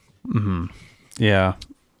know. Mm-hmm. Yeah.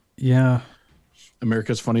 Yeah.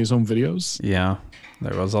 America's Funniest Home Videos. Yeah.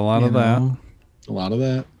 There was a lot of that. A lot of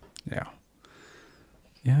that. Yeah.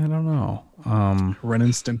 Yeah, I don't know. Ren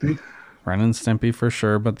and Stimpy. Ren and Stimpy for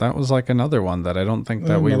sure, but that was like another one that I don't think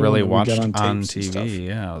that we really watched on TV.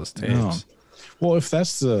 Yeah, it was tapes. No. Well, if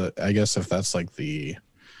that's I guess if that's like the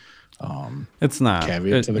it's not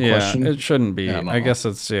caveat to the question. It shouldn't be. Yeah, no. I guess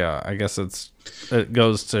it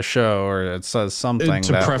goes to show, or it says something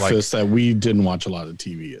to that preface that we didn't watch a lot of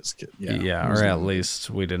TV as kids. Yeah, or at least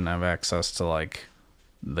we didn't have access to like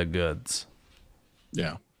the goods.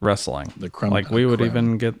 Yeah. Wrestling. The creme like de we la would creme.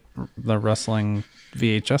 even get the wrestling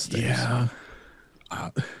VHS days. Yeah.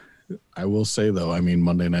 I will say though, I mean,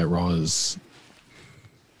 Monday Night Raw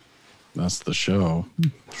that's the show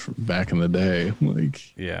from back in the day.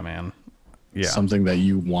 Like, yeah, man. Yeah. something that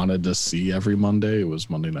you wanted to see every Monday. It was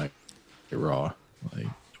Monday Night Raw. Like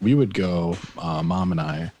we would go, Mom and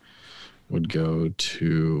I would go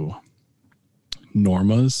to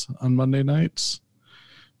Norma's on Monday nights.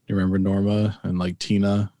 You remember Norma and like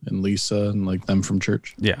Tina and Lisa and like them from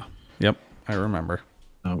church? Yeah. Yep. I remember.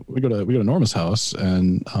 We go to Norma's house,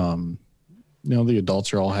 and you know, the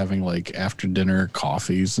adults are all having like after dinner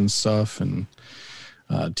coffees and stuff, and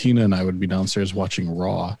Tina and I would be downstairs watching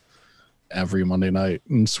Raw every Monday night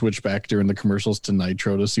and switch back during the commercials to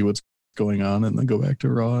Nitro to see what's going on, and then go back to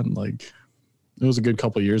Raw. And like it was a good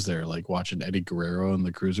couple of years there, like watching Eddie Guerrero and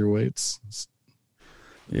the Cruiserweights.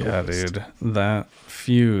 Yeah, dude, that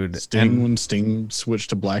feud. When Sting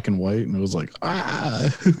switched to black and white, and it was like,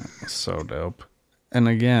 So dope. And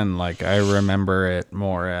again, like I remember it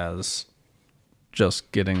more as just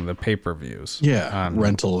getting the pay-per-views. Yeah, on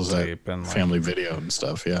rentals at tape and like Family Video and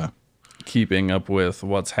stuff. Yeah, keeping up with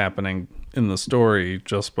what's happening in the story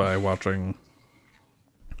just by watching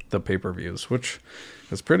the pay-per-views, which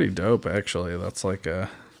is pretty dope, actually. That's like it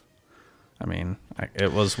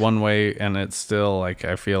was one way, and it's still like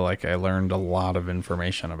I feel like I learned a lot of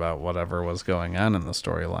information about whatever was going on in the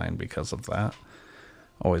storyline because of that.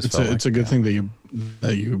 Always it's a good thing that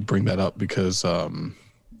you bring that up, because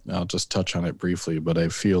I'll just touch on it briefly, but I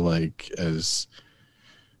feel like as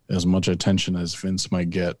much attention as Vince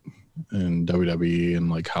might get in WWE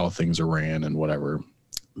and like how things are ran and whatever,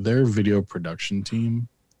 their video production team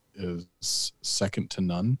is second to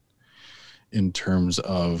none in terms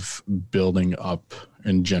of building up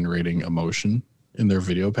and generating emotion in their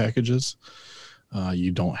video packages.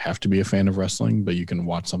 You don't have to be a fan of wrestling, but you can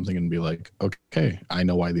watch something and be like, okay, I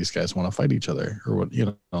know why these guys want to fight each other, or what, you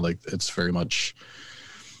know, like it's very much,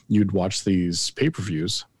 you'd watch these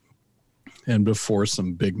pay-per-views, and before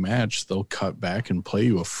some big match, they'll cut back and play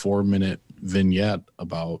you a 4-minute vignette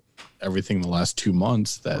about everything the last 2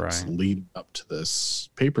 months that's leading up to this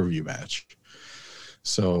pay-per-view match.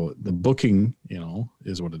 So the booking, you know,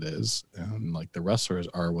 is what it is, and like the wrestlers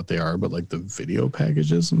are what they are, but like the video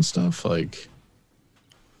packages and stuff, like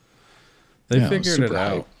they figured it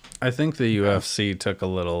out. I think the UFC took a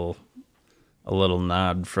little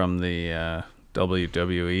nod from the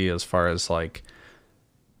WWE as far as like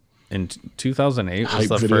in 2008 was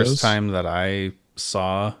the first time that I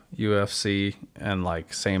saw UFC, and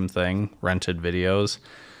like same thing, rented videos.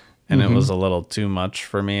 And it was a little too much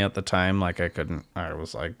for me at the time. Like I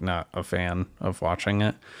was like not a fan of watching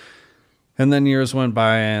it. And then years went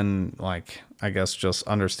by, and like, I guess just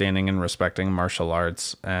understanding and respecting martial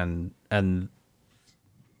arts and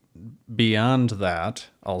beyond that,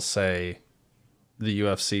 I'll say the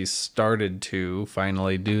UFC started to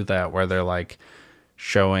finally do that, where they're like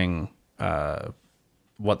showing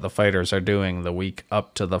what the fighters are doing the week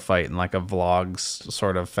up to the fight in like a vlogs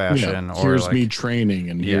sort of fashion. Yeah, or here's like, me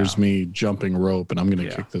training, and here's me jumping rope, and I'm going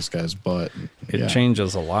to kick this guy's butt. It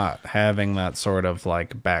changes a lot. Having that sort of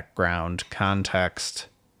like background context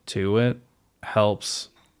to it helps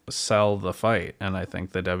sell the fight. And I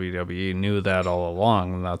think the WWE knew that all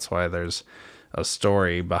along. And that's why there's a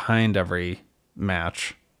story behind every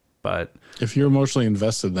match. But if you're emotionally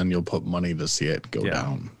invested, then you'll put money to see it go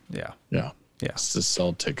down. Yeah. Yeah. It's to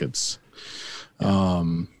sell tickets.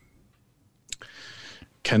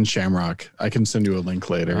 Ken Shamrock. I can send you a link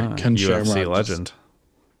later. Ken UFC Shamrock, legend.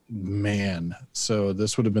 man. So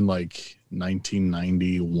this would have been like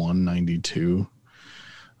 1991, 92.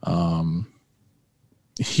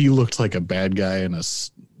 He looked like a bad guy in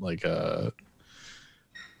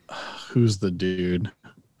who's the dude?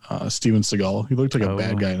 Steven Seagal. He looked like a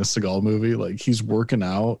bad guy in a Seagal movie. Like he's working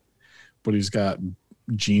out, but he's got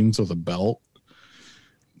jeans with a belt.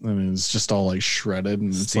 I mean, it's just all like shredded, and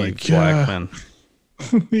it's Steve like Blackman.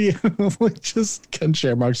 yeah, like just Ken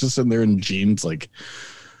Shamrock's just sitting there in jeans, like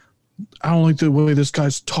I don't like the way this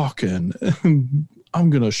guy's talking. I'm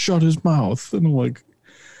gonna shut his mouth, and I'm like,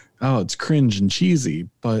 oh, it's cringe and cheesy.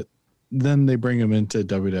 But then they bring him into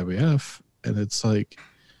WWF, and it's like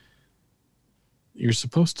you're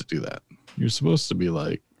supposed to do that. You're supposed to be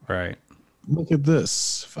like, Right. look at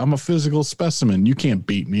this. I'm a physical specimen. You can't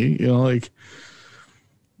beat me. You know, like.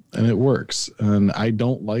 And it works. And I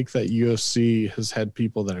don't like that UFC has had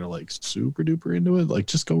people that are like super duper into it. Like,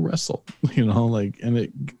 just go wrestle, you know, like, and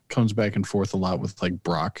it comes back and forth a lot with like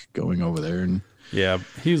Brock going over there. And Yeah,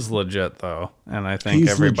 he's legit though. And I think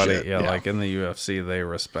He's everybody, legit, yeah, yeah. like in the UFC, they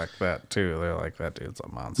respect that too. They're like, that dude's a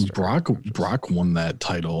monster. Brock won that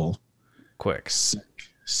title Quick.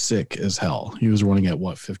 sick as hell. He was running at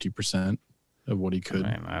what, 50% of what he could.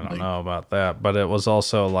 I mean, I don't Like, know about that, but it was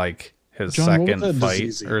also like his John, what was second that fight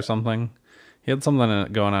disease he or had? something. He had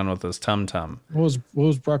something going on with his tum-tum. What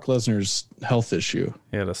was Brock Lesnar's health issue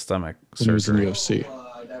He had a stomach when he was in surgery.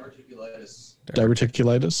 UFC? Diverticulitis.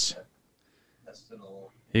 Diverticulitis?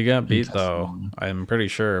 Intestinal. He got beat though, I'm pretty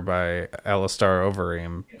sure, by Alistair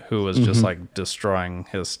Overeem, who was just like destroying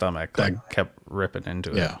his stomach, like kept ripping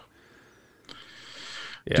into it. Yeah.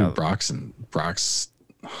 Yeah. Dude, Brock's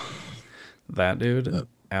That dude,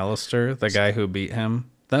 Alistair, the guy who beat him,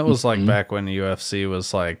 that was like back when UFC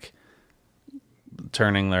was like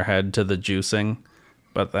turning their head to the juicing.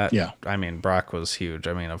 But that, Yeah. I mean, Brock was huge.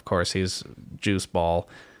 I mean, of course, he's juice ball,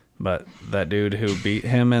 but that dude who beat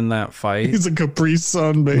him in that fight, he's a Capri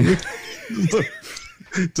Sun, baby.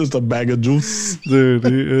 Just a bag of juice. dude,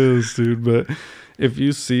 he is, dude. But if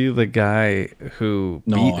you see the guy who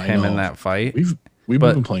beat I him in know. that fight, We've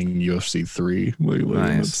But- been playing UFC 3 lately,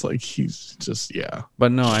 and Nice. it's like he's just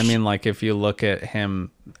but no, I mean, like if you look at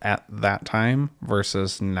him at that time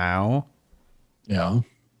versus now, yeah.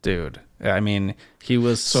 dude, I mean, he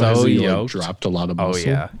was So, so, has he like, yoked. dropped a lot of Oh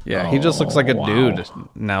muscle? yeah. He just looks like a wow. dude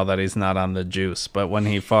now that he's not on the juice. But when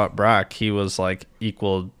he fought Brock, he was like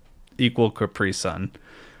equal Capri Sun,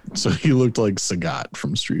 So he looked like Sagat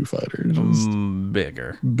from Street Fighter. Just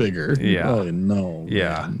bigger. bigger. Yeah. Oh no.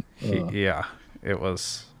 Yeah, man. yeah, it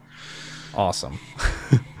was awesome.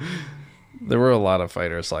 There were a lot of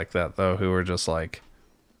fighters like that though, who were just like,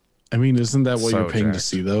 I mean, isn't that what So you're paying to jacked.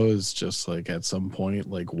 see though? Is just like at some point,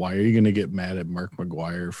 like, why are you gonna get mad at Mark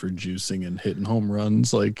McGuire for juicing and hitting home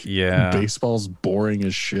runs? Like, Yeah. baseball's boring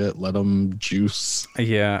as shit. Let him juice.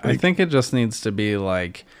 yeah. I think it just needs to be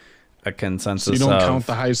like a consensus. So you don't of, count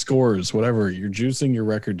the high scores, whatever. You're juicing, your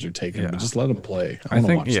records are taken, Yeah. but just let them play. I wanna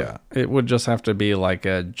think watch yeah, that. it would just have to be like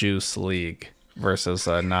a juice league versus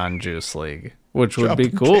a non-juice league, which would be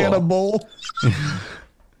cool. Cannibal.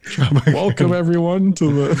 Welcome everyone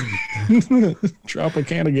to the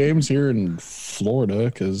Tropicana Games here in Florida,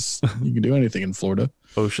 because you can do anything in Florida.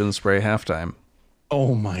 Ocean spray halftime.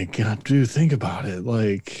 Oh my god, dude, think about it.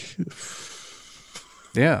 Like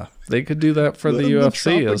Yeah, they could do that for the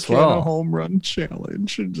UFC as Tropicana well. home run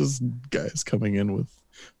challenge. And just guys coming in with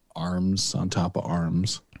arms on top of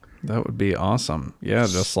arms. That would be awesome. Yeah,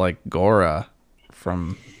 just like Gora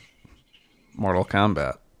from Mortal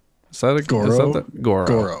Kombat. Is that a Goro? Is that the, Goro.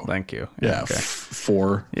 Goro. Thank you. Yeah, Okay.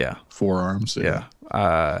 four Yeah. arms. Yeah.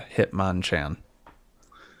 Hitmonchan.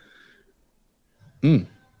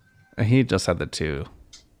 He just had the two.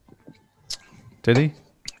 Did he?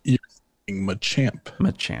 You're thinking Machamp.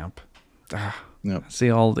 Machamp. Yep. See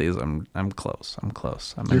all these. I'm close. I'm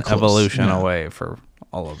close. I'm You're an close, evolution yeah. away for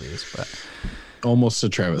all of these, but Almost to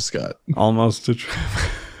Travis Scott. almost to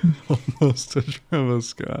almost to Travis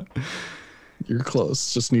Scott. You're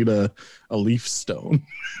close. Just need a leaf stone.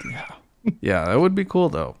 Yeah, that would be cool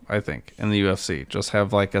though, I think, in the UFC. Just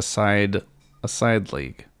have like a side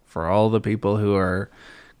league for all the people who are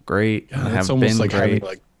great and It's have almost been like having great.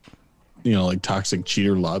 like, you know, like toxic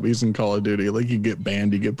cheater lobbies in Call of Duty. Like you get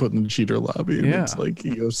banned, you get put in the cheater lobby. And Yeah. it's like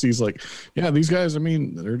UFC's like, yeah, these guys, I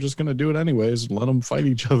mean, they're just gonna do it anyways. Let them fight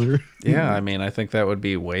each other. Yeah, I mean, I think that would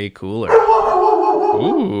be way cooler.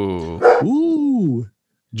 Ooh. Ooh,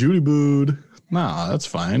 Judy booed. Nah, that's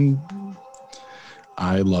fine.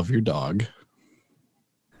 I love your dog.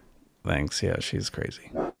 Thanks. Yeah, she's crazy.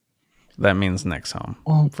 That means next home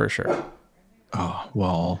Well, for sure. Oh,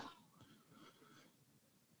 well,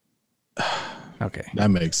 Okay. that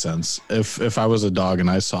makes sense. If I was a dog and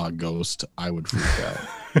I saw a ghost, I would freak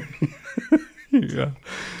out. Yeah.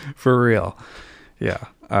 For real.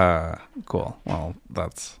 Yeah. Cool. Well,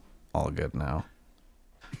 that's all good now.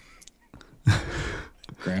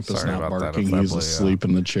 Grandpa's Sorry not about that, barking. if that He's blew you asleep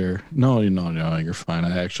in the chair. No, you're fine.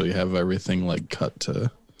 I actually have everything like cut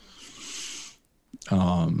to.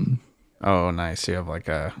 Oh, nice. You have like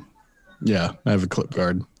a Yeah, I have a clip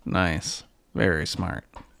guard. nice. Very smart.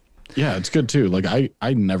 Yeah, it's good too. Like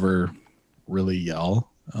I never really yell.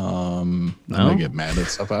 No? I get mad at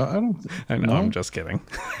stuff. I don't. I know, no? I'm just kidding.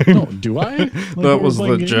 No, do I? Like, That when we're was the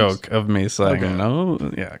playing games? joke of me saying Okay. no.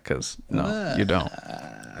 Yeah, because no, you don't.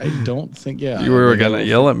 I don't think. Yeah, You were like, going to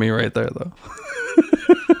yell at me right there, though.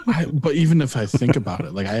 But even if I think about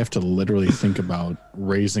it, like I have to literally think about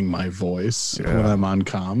raising my voice Yeah. when I'm on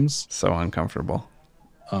comms. So uncomfortable.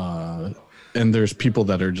 And there's people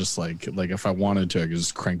that are just like if I wanted to, I could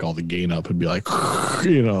just crank all the gain up and be like,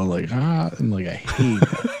 and like I hate.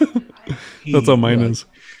 That's how mine is.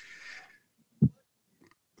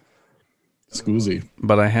 Scoozy.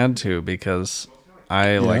 But I had to because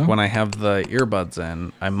I like Yeah? when I have the earbuds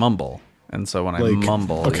in, I mumble. And so when I Like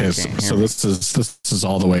mumble, okay, you so, can't hear so me. this is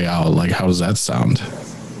all the way out. Like, how does that sound?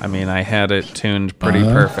 I mean, I had it tuned pretty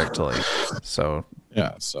perfectly. So,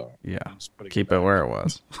 Yeah. So yeah. pretty Keep it where it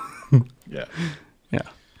was. yeah. Yeah.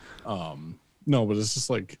 No, but it's just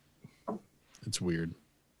like it's weird,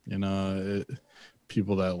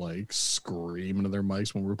 people that like scream into their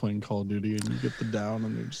mics when we're playing Call of Duty, and you get the down,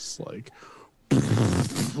 and they're just like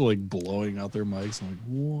blowing out their mics. I'm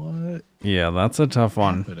like, what? Yeah, that's a tough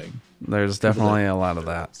one. Happening? There's definitely a lot of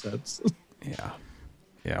that. That's Yeah.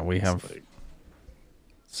 Yeah, we have like,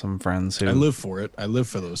 some friends who I live for it. I live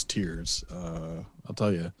for those tears. I'll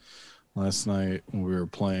tell you. Last night when we were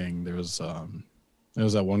playing, there was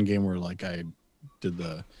that one game where like I did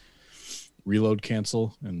the reload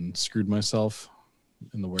cancel and screwed myself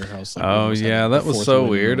in the warehouse. Like, Oh almost had, yeah, like, that the was fourth so win in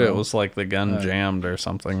a weird. It row. was like the gun jammed or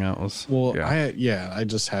something. It was Well, yeah. I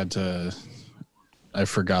just had to. I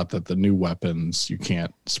forgot that the new weapons you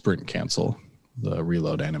can't sprint cancel the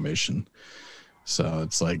reload animation, so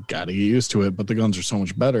it's like gotta get used to it. But the guns are so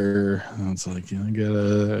much better. And it's like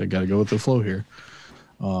I gotta go with the flow here.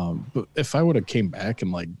 But if I would have came back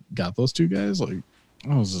and like got those two guys, like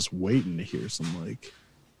I was just waiting to hear some like,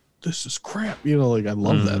 this is crap. Like I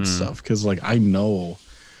love that stuff because like I know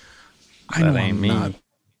That ain't me.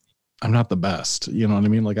 I'm not the best. You know what I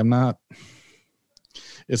mean? Like I'm not.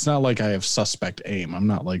 It's not like I have suspect aim. I'm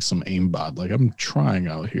not like some aimbot. Like I'm trying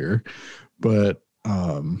out here, but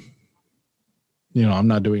I'm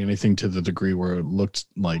not doing anything to the degree where it looked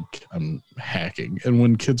like I'm hacking. And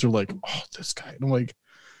when kids are like, "Oh, this guy," and I'm like,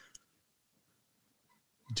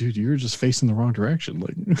 "Dude, you're just facing the wrong direction."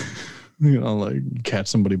 Like, like you catch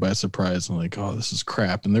somebody by surprise and like, "Oh, this is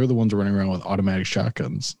crap," and they're the ones running around with automatic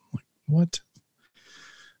shotguns. Like, what?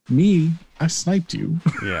 Me? I sniped you.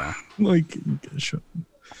 Yeah. Like,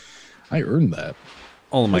 I earned that.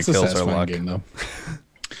 All of my It's a kills are satisfying luck. game, though.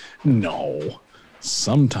 No,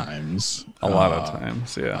 sometimes. A lot of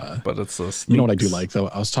times, yeah. But it's the You know what I do sneaks. like though?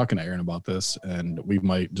 I was talking to Aaron about this, and we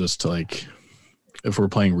might just like, if we're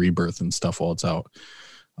playing Rebirth and stuff while it's out,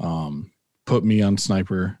 put me on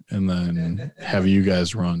sniper, and then have you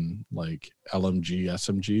guys run like LMG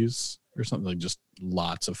SMGs or something, like just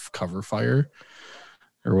lots of cover fire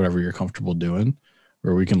or whatever you're comfortable doing,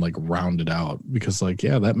 where we can like round it out, because like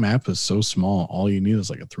that map is so small. All you need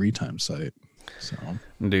is like a 3-time sight. So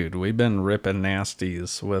Dude, we've been ripping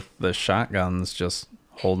nasties with the shotguns, just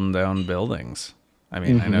holding down buildings. I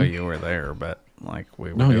mean, I know you were there, but like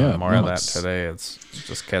we were No, doing yeah, more no, of that it's- today. It's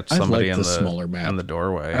just catch I somebody like in the smaller map. in the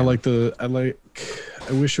doorway. I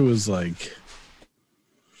wish it was like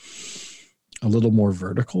a little more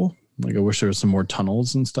vertical. Like I wish there was some more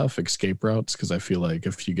tunnels and stuff, escape routes, because I feel like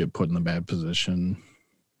if you get put in a bad position,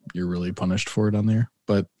 you're really punished for it on there.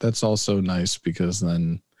 But that's also nice because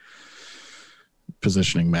then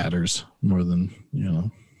positioning matters more than,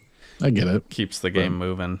 I get it. Keeps the game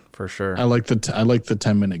moving for sure. I like the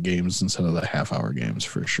 10-minute games instead of the half-hour games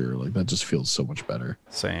for sure. Like that just feels so much better.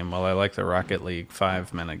 Same. Well, I like the Rocket League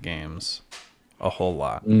 5-minute games a whole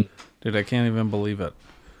lot. Mm. Dude, I can't even believe it.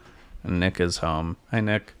 And Nick is home. Hi,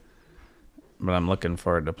 Nick. But I'm looking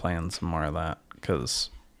forward to playing some more of that.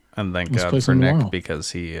 And thank Let's play God for some Nick tomorrow.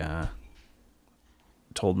 because he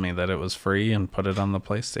told me that it was free and put it on the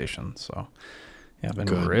PlayStation. So, yeah, I've been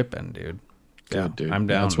Good. ripping, dude. Yeah, Good, dude. I'm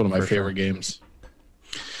down. That's one of my for sure. favorite games.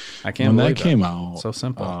 I can't When believe that came it. out, So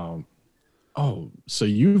simple. So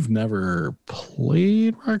you've never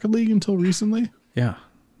played Rocket League until recently? Yeah.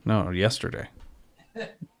 No, yesterday.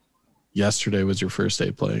 Yesterday was your first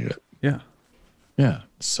day playing it. Yeah. Yeah,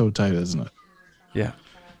 it's so tight, isn't it? Yeah.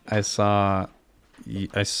 I saw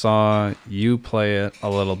you play it a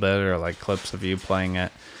little bit, or like clips of you playing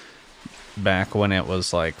it back when it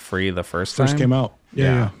was like free the first time. Came out.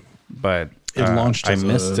 Yeah. But It launched I as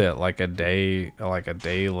missed a- it like a day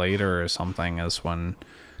later or something is when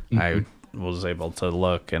I was able to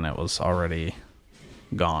look, and it was already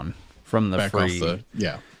gone from the Back free. off the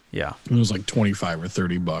yeah. Yeah. It was like $25 or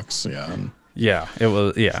 $30. Yeah. And Yeah, it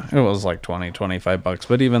was like 25 bucks.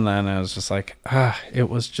 But even then I was just like, it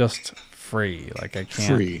was just free. Like I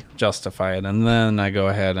can't Free. justify it. And then I go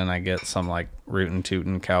ahead and I get some like rootin'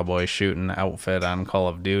 tootin' cowboy shooting outfit on Call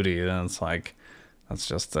of Duty. And it's like, it's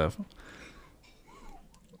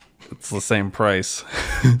the same price.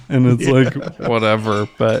 And it's like, whatever.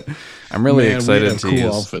 But I'm really Man, we excited have to cool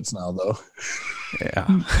use. outfits now, though.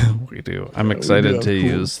 Yeah, we do. I'm we do excited have to cool-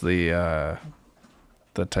 use the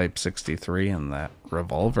Type 63 and that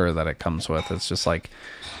revolver that it comes with. It's just like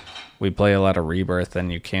we play a lot of Rebirth,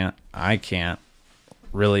 and I can't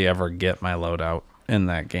really ever get my loadout in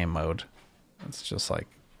that game mode. It's just like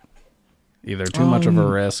either too much of a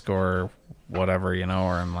risk or whatever,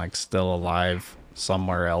 or I'm like still alive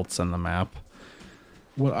somewhere else in the map.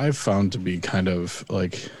 What I've found to be kind of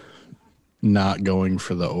like not going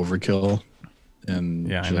for the overkill, and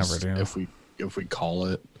Yeah, I never do. If we call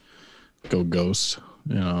it, go ghost,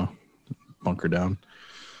 bunker down.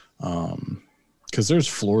 Because there's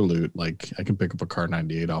floor loot. Like I can pick up a Car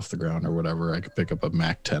 98 off the ground or whatever. I could pick up a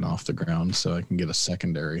Mac 10 off the ground, so I can get a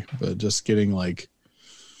secondary. But just getting like,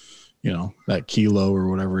 that kilo or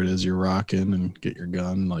whatever it is you're rocking and get your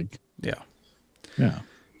gun, like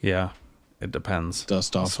Yeah, it depends.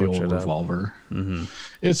 dust off the Switch old it up. revolver. Mm-hmm.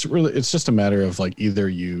 It's just a matter of like either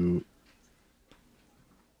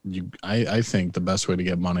I think the best way to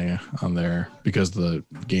get money on there, because the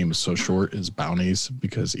game is so short, is bounties,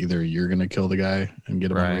 because either you're going to kill the guy and get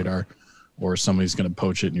him on Right. radar, or somebody's going to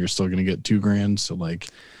poach it and you're still going to get $2,000. So like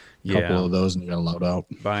a couple of those and you got to load out.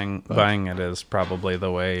 Buying it is probably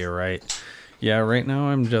the way. You're right. Yeah, right now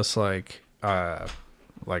I'm just like it's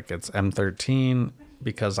M13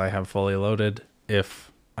 because I have fully loaded.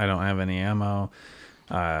 If I don't have any ammo,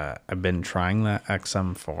 I've been trying that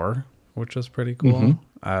XM4, which is pretty cool.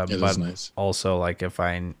 It but is nice. also like if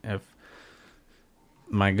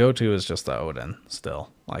my go-to is just the Odin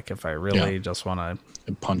still. Like if I really just want to,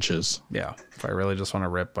 It punches. if I really just want to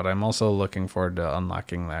rip, but I'm also looking forward to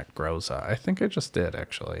unlocking that Groza. I think I just did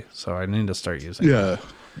actually. So I need to start using it. Yeah.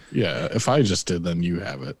 Yeah. If I just did, then you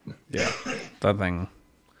have it. Yeah. That thing,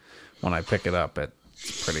 when I pick it up,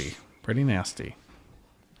 it's pretty nasty.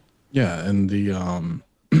 Yeah. And the,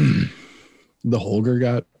 the Holger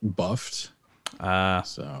got buffed.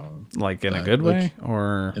 So Like in a That, good like, way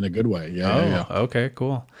or? in a good way. Yeah. Okay,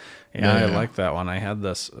 cool. Yeah, I Yeah. like that one. I had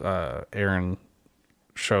this, Aaron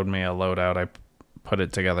showed me a loadout. I put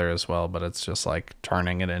it together as well, but it's just like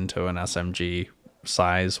turning it into an SMG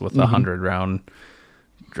size with a 100-round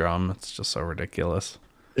drum. It's just so ridiculous.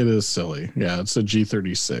 It is silly. Yeah, it's a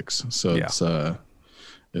G36, so Yeah.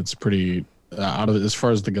 it's pretty out of as far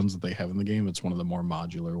as the guns that they have in the game. It's one of the more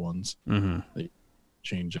modular ones. They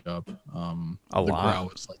change it up. A The lot. Grau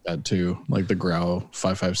is like that too. Like the Grau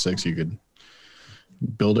 5.56, you could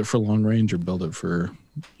build it for long range or build it for,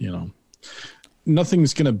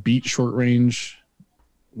 nothing's gonna beat short range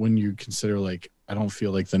when you consider like. I don't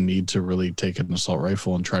feel like the need to really take an assault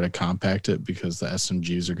rifle and try to compact it, because the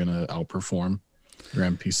SMGs are going to outperform your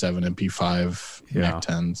MP7, MP5, Yeah. Mac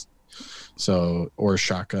 10s. So, or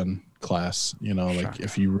shotgun class, like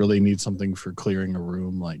if you really need something for clearing a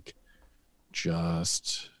room, like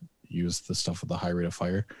just use the stuff with the high rate of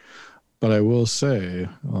fire. But I will say,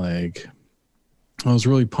 like, I was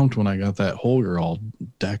really pumped when I got that Holger all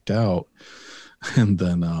decked out. And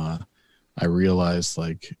then, I realized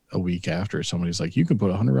like a week after, somebody's like, you can put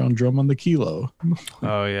a 100-round drum on the kilo.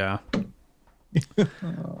 Oh yeah.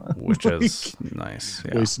 Which is nice.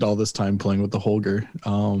 Yeah. Wasted all this time playing with the Holger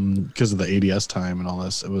because of the ADS time and all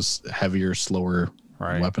this. It was heavier, slower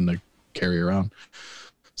weapon to carry around.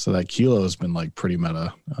 So that kilo has been like pretty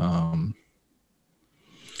meta. But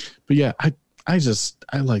yeah, I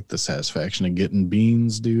like the satisfaction of getting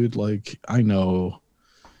beans, dude. Like I know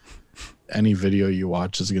any video you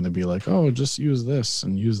watch is going to be like, oh, just use this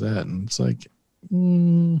and use that. And it's like,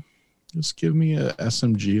 just give me a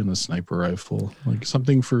SMG and a sniper rifle, like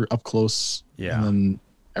something for up close. Yeah. And then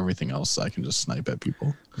everything else I can just snipe at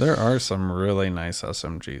people. There are some really nice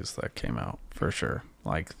SMGs that came out for sure.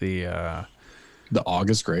 Like the AUG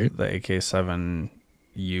is great. the AK-7U.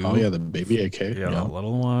 Oh yeah, the baby AK. Yeah, the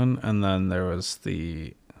little one. And then there was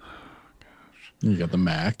the You got the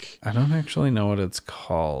Mac. I don't actually know what it's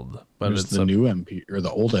called, but There's it's the new MP or the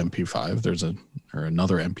old MP5. There's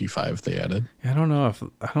another MP5 they added. I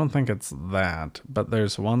don't think it's that, but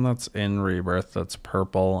there's one that's in Rebirth that's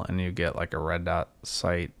purple, and you get like a red dot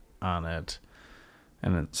sight on it,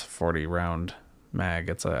 and it's 40 round mag.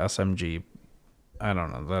 It's a SMG. I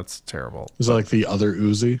don't know. That's terrible. Is it like the other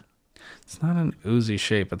Uzi? It's not an Uzi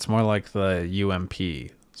shape. It's more like the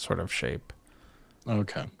UMP sort of shape.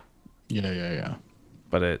 Okay. Yeah.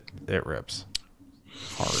 But it rips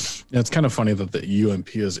hard. Yeah, it's kind of funny that the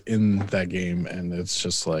UMP is in that game, and it's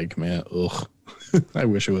just like, man, ugh. I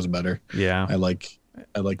wish it was better. Yeah. I like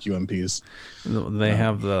UMPs. They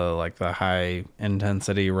have the high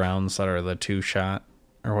intensity rounds that are the 2-shot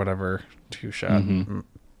or whatever, 2-shot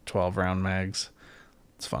 12 round mags.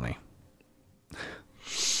 It's funny.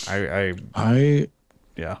 I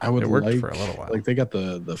would it worked like, for a little while. Like they got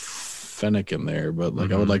the Fennec in there, but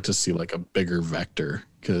like I would like to see like a bigger Vector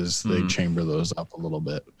because they chamber those up a little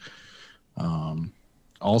bit.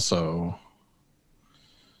 Also,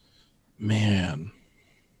 man,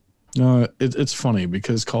 no, it's funny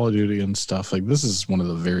because Call of Duty and stuff like this is one of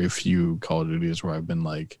the very few Call of Duties where I've been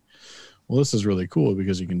like, well, this is really cool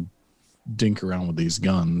because you can dink around with these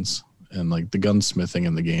guns, and like the gunsmithing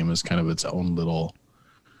in the game is kind of its own little,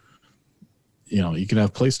 you can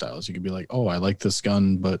have play styles. You could be like, oh, I like this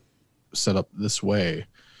gun, but set up this way,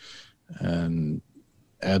 and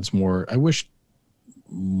adds more. I wish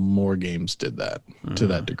more games did that to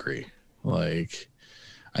that degree. Like,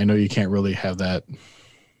 I know you can't really have that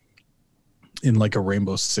in like a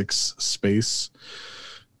Rainbow Six space,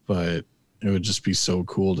 but it would just be so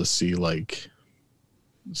cool to see like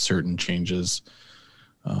certain changes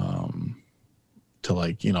to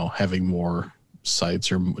like, having more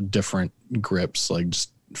sights or different grips, like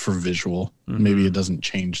just for visual. Maybe it doesn't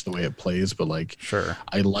change the way it plays, but like, sure,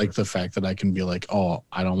 I like the fact that I can be like, oh,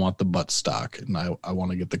 I don't want the butt stock, and I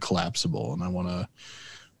want to get the collapsible, and I want to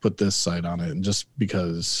put this sight on it, and just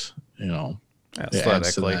because it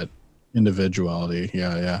adds to that individuality.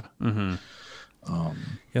 Yeah.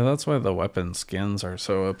 Yeah, that's why the weapon skins are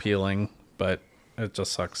so appealing, but it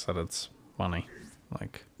just sucks that it's money.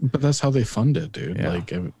 Like, but that's how they fund it, dude. Yeah.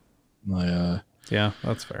 Like, yeah,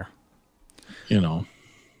 that's fair.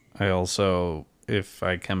 I also, if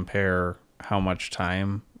I compare how much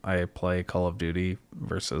time I play Call of Duty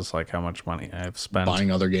versus like how much money I've spent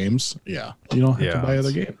buying other games, you don't have to buy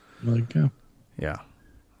other games. Like, yeah,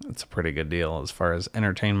 it's a pretty good deal as far as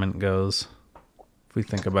entertainment goes. If we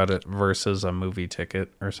think about it versus a movie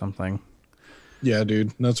ticket or something. Yeah,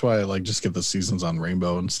 dude. That's why I like just get the seasons on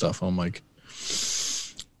Rainbow and stuff. I'm like,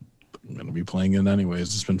 I'm gonna be playing it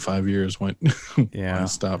anyways. It's been 5 years. Why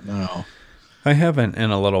stop now? I haven't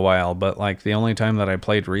in a little while, but like the only time that I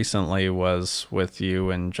played recently was with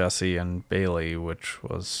you and Jesse and Bailey, which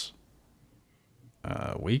was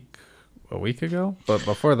a week ago. But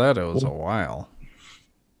before that, it was a while.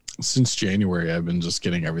 Since January, I've been just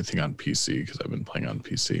getting everything on PC because I've been playing on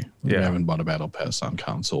PC. Yeah. I haven't bought a Battle Pass on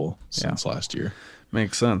console since last year.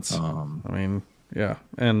 Makes sense. I mean, yeah.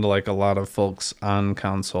 And like a lot of folks on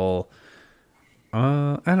console,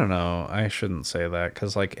 I don't know. I shouldn't say that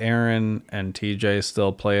because like Aaron and TJ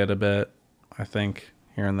still play it a bit, I think,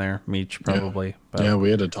 here and there. Meech probably. Yeah, but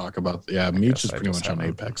we had to talk about. Yeah, Meech is I pretty just much on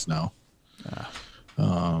haven't. Apex now.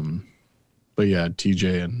 But yeah,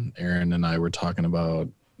 TJ and Aaron and I were talking about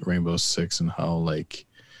Rainbow Six and how like,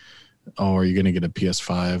 oh, are you gonna get a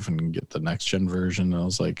PS5 and get the next gen version? And I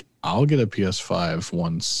was like, I'll get a PS5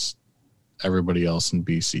 once everybody else in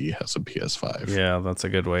BC has a PS5. Yeah, that's a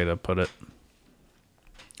good way to put it.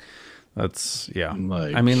 That's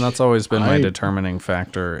Like, I mean, that's always been my determining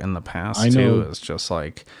factor in the past too. It's just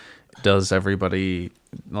like, does everybody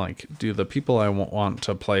like, do the people I want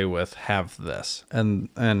to play with have this? And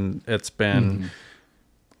it's been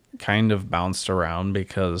kind of bounced around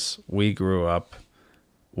because we grew up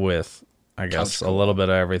with, I guess, a little bit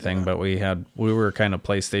of everything, but we were kind of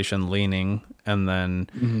PlayStation leaning, and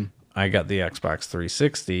then I got the Xbox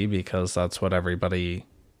 360 because that's what everybody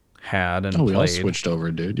had and we all played. switched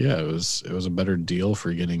over, dude. Yeah, it was a better deal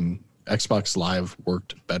for getting Xbox Live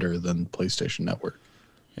worked better than PlayStation Network.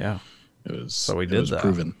 Yeah. It was So we did that.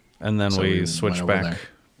 Proven. And then So we we switched went over back there.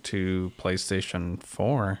 to PlayStation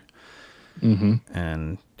 4. Mm-hmm.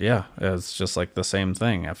 And yeah, it's just like the same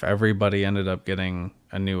thing. If everybody ended up getting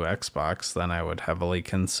a new Xbox, then I would heavily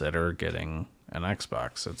consider getting an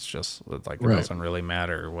Xbox. It's just like, it Right. doesn't really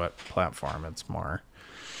matter what platform. It's more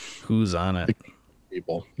who's on it.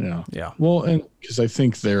 People, yeah. Yeah. Well, and because I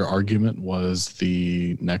think their argument was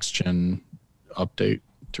the next gen update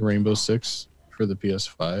to Rainbow Six for the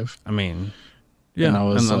PS5. I mean, Yeah, And I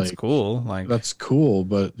was that's like, cool. Like, that's cool,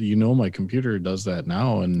 but my computer does that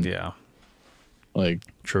now, and yeah, like,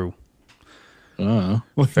 true. like,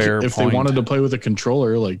 Fair if point. they wanted to play with a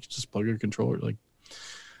controller, like just plug a controller. Like,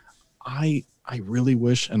 I really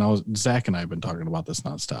wish, and Zach and I have been talking about this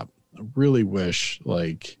nonstop. I really wish,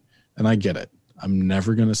 like, and I get it. I'm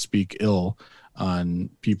never gonna speak ill on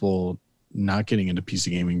people not getting into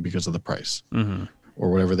PC gaming because of the price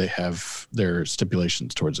or whatever they have their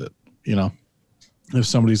stipulations towards it. If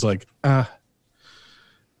somebody's like, I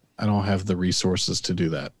don't have the resources to do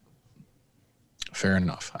that. Fair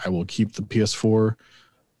enough. I will keep the PS4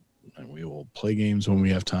 and we will play games when we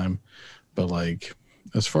have time. But like,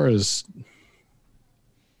 as far as,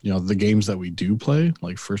 the games that we do play,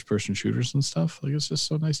 like first person shooters and stuff, like it's just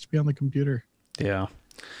so nice to be on the computer. Yeah.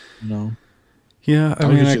 Yeah. I I'll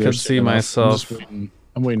mean, get I you there could soon see enough. myself.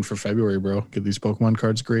 I'm waiting for February, bro. Get these Pokemon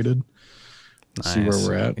cards graded. See where Nice.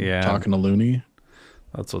 we're at. Yeah. Talking to Looney.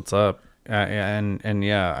 That's what's up. And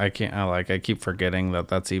yeah, I keep forgetting that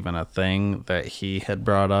that's even a thing that he had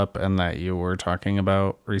brought up and that you were talking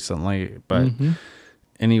about recently. But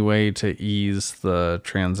any way to ease the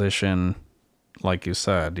transition, like you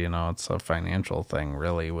said, it's a financial thing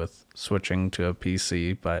really with switching to a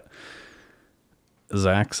PC. But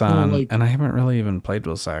Zach's on, and I haven't really even played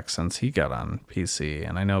with Zach since he got on PC.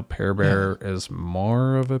 And I know Pear Bear is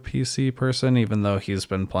more of a PC person, even though he's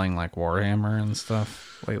been playing like Warhammer and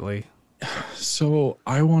stuff lately. So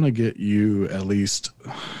I want to get you at least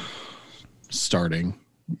starting,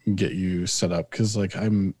 get you set up, because like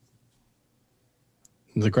the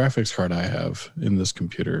graphics card I have in this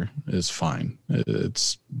computer is fine.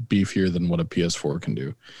 It's beefier than what a PS4 can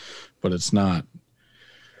do, but it's not.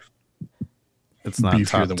 It's not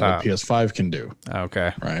beefier top. What a PS5 can do.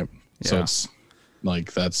 Okay. Right. So it's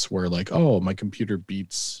like, that's where like, oh, my computer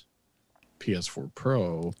beats PS4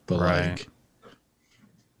 Pro, but like,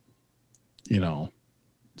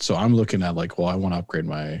 so I'm looking at like, well, I want to upgrade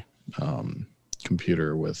my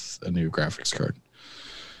computer with a new graphics card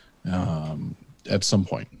at some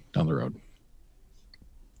point down the road.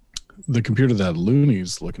 The computer that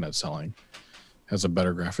Looney's looking at selling has a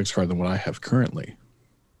better graphics card than what I have currently.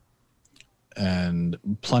 And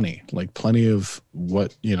plenty of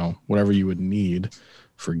what, whatever you would need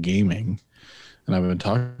for gaming. And I've been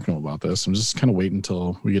talking to him about this. I'm just kind of waiting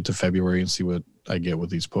until we get to February and see what I get with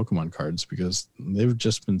these Pokemon cards, because they've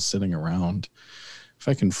just been sitting around. If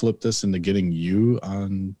I can flip this into getting you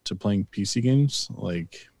on to playing PC games,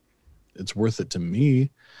 like, it's worth it to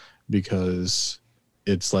me, because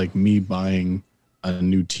it's like me buying a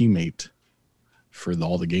new teammate for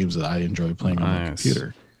all the games that I enjoy playing on my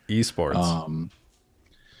computer. Esports.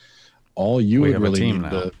 All you would really need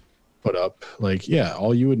to put up,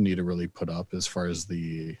 all you would need to really put up as far as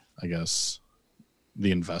the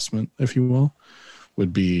investment, if you will,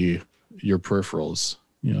 would be your peripherals,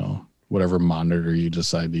 whatever monitor you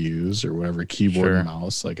decide to use or whatever keyboard and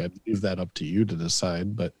mouse. Like, I'd leave that up to you to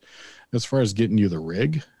decide. But as far as getting you the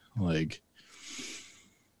rig,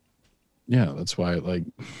 that's why,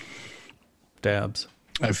 dabs.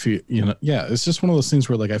 I feel, it's just one of those things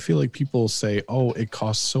where I feel like people say, oh, it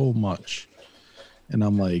costs so much. And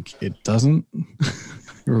I'm like, it doesn't.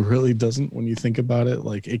 It really doesn't when you think about it.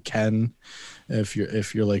 Like, it can, if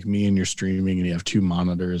you're like me and you're streaming and you have 2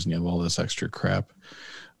 monitors and you have all this extra crap,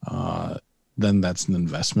 then that's an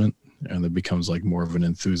investment, and it becomes like more of an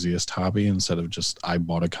enthusiast hobby instead of just, I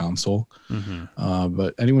bought a console.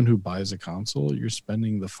 But anyone who buys a console, you're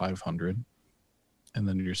spending the $500, and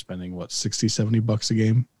then you're spending what, $60-70 a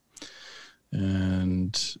game,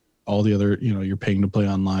 and all the other, you're paying to play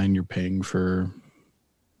online, you're paying for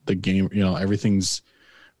the game, everything's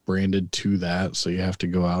branded to that, so you have to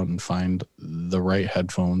go out and find the right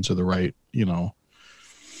headphones or the right,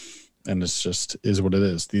 and it's just is what it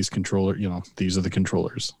is. These these are the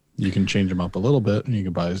controllers. You can change them up a little bit, and you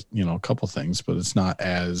can buy a couple things, but it's not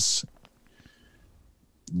as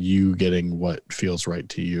you getting what feels right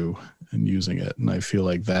to you and using it. And I feel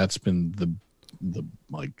like that's been the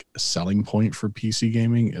selling point for PC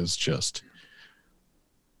gaming, is just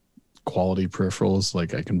quality peripherals.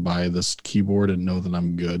 Like, I can buy this keyboard and know that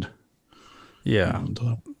I'm good. Yeah. And,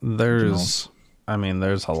 there's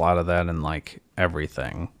a lot of that in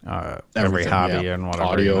everything, every hobby and whatever.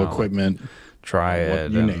 Audio equipment. Try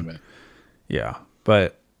it. You name it. Yeah.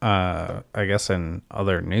 But I guess in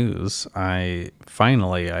other news, I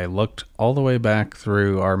looked all the way back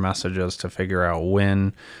through our messages to figure out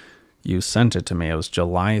when you sent it to me. It was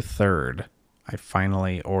July 3rd. I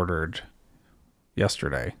finally ordered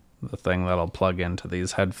yesterday the thing that'll plug into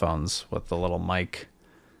these headphones with the little mic.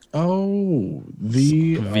 Oh,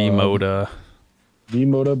 the V-Moda.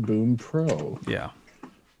 V-Moda Boom Pro. Yeah.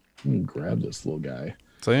 Let me grab this little guy.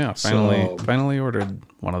 So yeah, finally ordered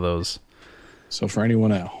one of those. So for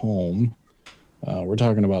anyone at home, we're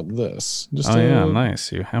talking about this. Just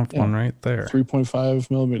nice. You have one right there. 3.5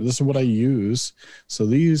 millimeter. This is what I use. So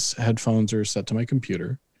these headphones are set to my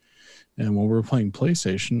computer. And when we're playing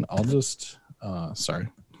PlayStation, I'll just,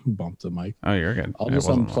 bump the mic. Oh, you're good. I'll just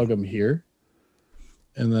unplug them here.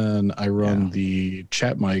 And then I run the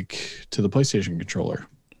chat mic to the PlayStation controller.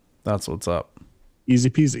 That's what's up. Easy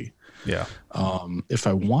peasy. Yeah. If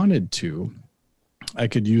I wanted to, I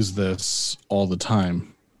could use this all the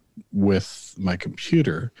time with my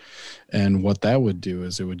computer. And what that would do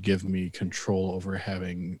is it would give me control over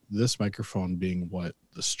having this microphone being what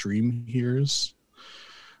the stream hears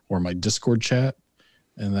or my Discord chat,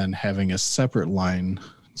 and then having a separate line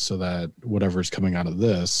so that whatever's coming out of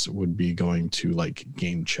this would be going to like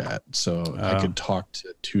game chat. So I could talk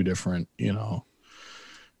to two different,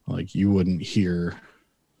 like you wouldn't hear,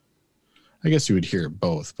 I guess you would hear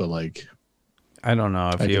both, but like, I don't know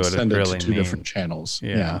if you would send really it to two need different channels.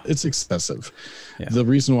 Yeah. It's excessive. Yeah. The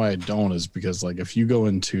reason why I don't is because like if you go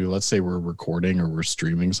into, let's say we're recording or we're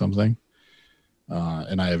streaming something,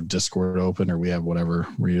 and I have Discord open or we have whatever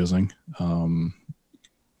we're using,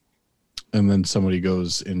 and then somebody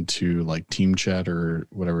goes into like team chat or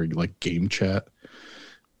whatever, like game chat,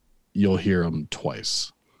 you'll hear them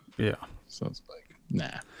twice. Yeah. So it's like,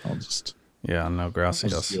 nah, I'll just no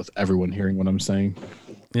gracias. deal with everyone hearing what I'm saying.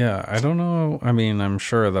 Yeah, I don't know. I mean, I'm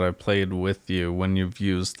sure that I played with you when you've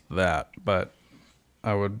used that, but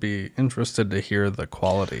I would be interested to hear the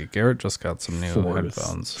quality. Garrett just got some new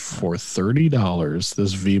headphones. For $30,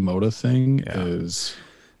 this V-Moda thing is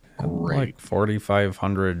great. Like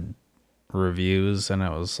 4,500 reviews, and it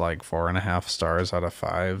was like 4.5 stars out of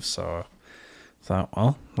 5. So I thought,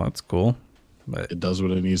 well, that's cool. But it does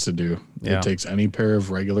what it needs to do. Yeah. It takes any pair of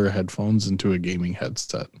regular headphones into a gaming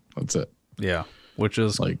headset. That's it. Yeah, which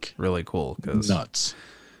is like really cool because nuts.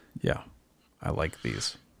 Yeah, I like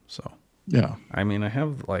these. So yeah, I mean, I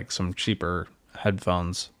have like some cheaper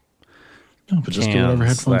headphones. No, but just get whatever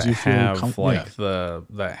headphones you feel have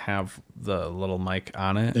that have the little mic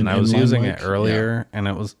on it, and I was inline using mic? it earlier, and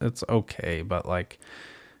it's okay, but like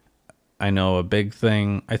I know a big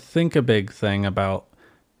thing about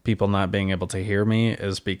people not being able to hear me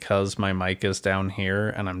is because my mic is down here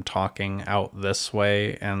and I'm talking out this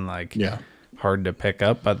way and like hard to pick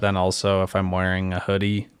up. But then also if I'm wearing a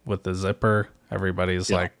hoodie with the zipper, everybody's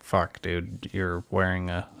like, fuck, dude, you're wearing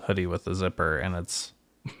a hoodie with a zipper, and it's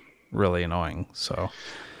really annoying. So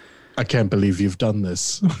I can't believe you've done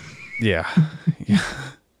this. yeah.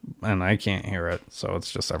 And I can't hear it, so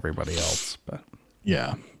it's just everybody else. But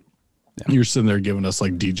yeah. You're sitting there giving us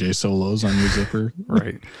like DJ solos on your zipper.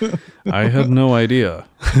 Right. I had no idea.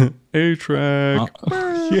 A-track.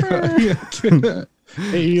 Yeah.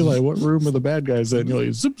 Hey, Eli, what room are the bad guys at? And you're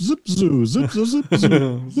like, zip, zip, zoo, zip, zip, zip,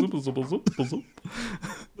 zoo. Zip, zip, zip, zip.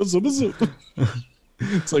 Zip, zip.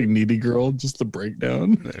 It's like Needy Girl, just the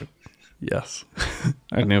breakdown. Yes.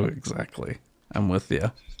 I knew exactly. I'm with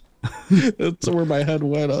you. That's where my head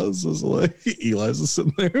went. I was just like, Eli's just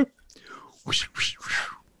sitting there.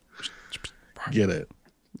 Get it.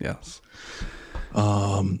 Yes.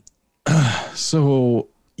 So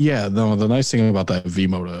yeah, the nice thing about that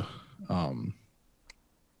V-Moda,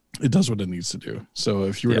 it does what it needs to do. So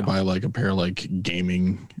if you were to buy like a pair of like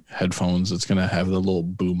gaming headphones, it's gonna have the little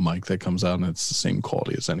boom mic that comes out, and it's the same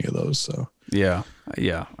quality as any of those. So yeah,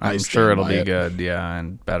 I'm sure it'll be good. Yeah,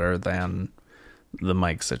 and better than the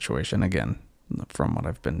mic situation again, from what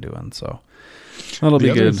I've been doing. So that'll be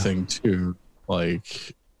good. The other thing too,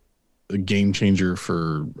 like a game changer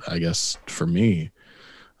for, I guess, for me.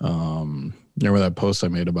 Remember that post I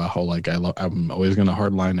made about how like I'm always gonna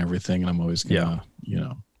hardline everything, and I'm always gonna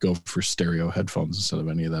go for stereo headphones instead of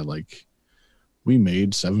any of that. Like we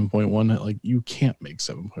made 7.1. Like you can't make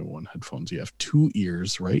 7.1 headphones. You have two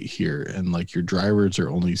ears right here, and like your drivers are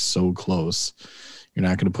only so close. You're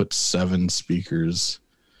not gonna put 7 speakers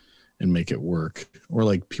and make it work. Or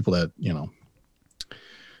like people that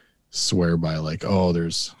swear by like, oh,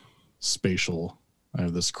 there's spatial. I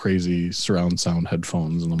have this crazy surround sound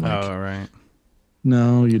headphones, and I'm like, oh right,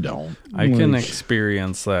 no, you don't. I can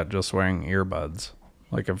experience that just wearing earbuds.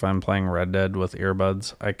 Like if I'm playing Red Dead with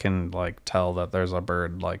earbuds, I can like tell that there's a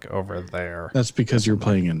bird like over there. That's because you're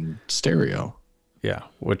playing in stereo. Yeah,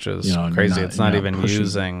 which is crazy. It's not even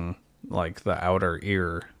using like the outer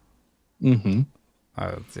ear. Mm-hmm.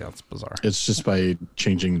 Yeah, it's bizarre. It's just by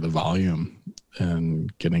changing the volume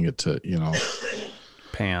and getting it to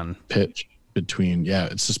pan pitch between. Yeah,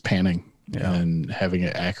 it's just panning and having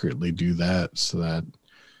it accurately do that, so that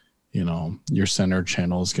you know, your center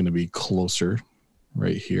channel is going to be closer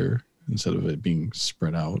right here instead of it being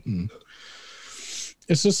spread out. And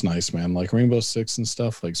it's just nice, man. Like Rainbow Six and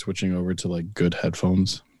stuff, like switching over to like good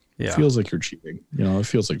headphones. Yeah. It feels like you're cheating. You know, it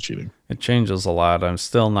feels like cheating. It changes a lot. I'm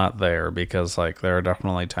still not there because like there are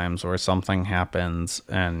definitely times where something happens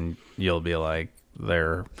and you'll be like,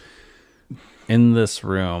 they're in this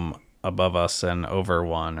room above us and over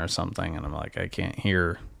one or something, and I'm like, I can't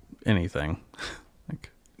hear anything.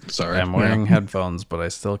 Like, sorry, I'm wearing headphones, but I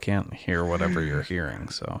still can't hear whatever you're hearing.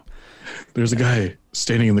 So there's a guy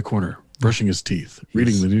standing in the corner, brushing his teeth,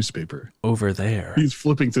 reading the newspaper. Over there, He's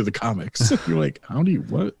flipping through the comics. You're like, how do you,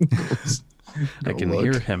 what? I can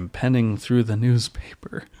hear him penning through the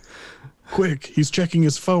newspaper. Quick, he's checking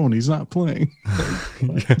his phone. He's not playing.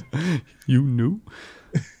 You knew?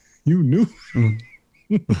 You knew.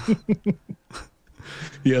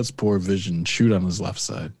 He has poor vision. Shoot on his left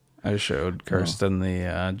side. I showed Kirsten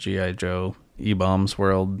the G.I. Joe E-Bombs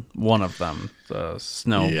World, one of them, the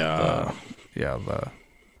snow, Yeah. the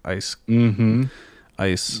ice,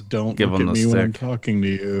 ice. Don't give look him at the me when I'm stick. talking to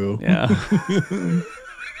you. Yeah.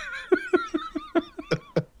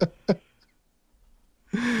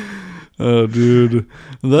 Oh, dude,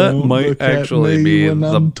 that Don't might look at actually me be when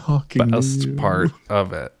the I'm talking to best you. part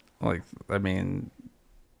of it. Like, I mean,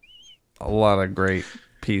 a lot of great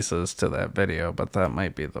pieces to that video, but that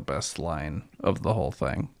might be the best line of the whole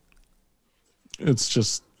thing. It's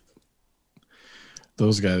just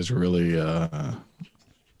those guys really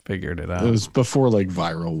Figured it out. it was before like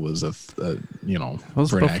viral was a you know, It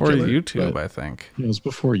was before vernacular, YouTube, but I think. it was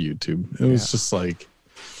before YouTube. It was just like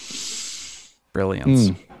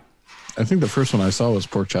Brilliance. I think the first one I saw was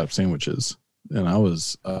pork chop sandwiches, and I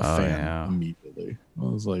was a fan yeah. immediately. I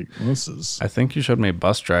was like, well, this is I think you showed me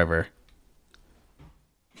Bus Driver.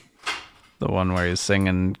 The one where he's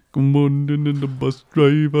singing, "Come on in the bus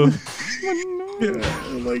driver." yeah,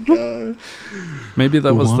 oh my god. Maybe that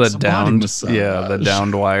Who was wants the a body downed, massage? yeah, the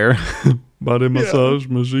downed wire. Body massage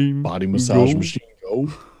machine. Body massage Go. machine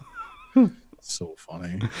go. So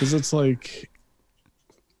funny because it's like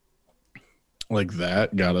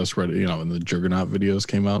that got us ready, you know, when the Juggernaut videos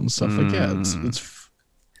came out and stuff. Like, yeah, it's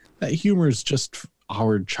that humor is just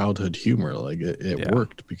our childhood humor. Like it Yeah.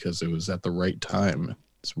 worked because it was at the right time.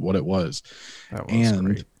 It's what it was. That was And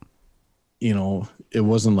great. you know, it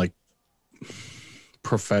wasn't like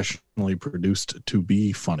professionally produced to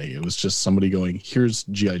be funny. It was just somebody going, here's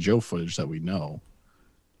G.I. Joe footage that we know.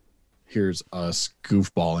 Here's us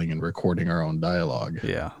goofballing and recording our own dialogue.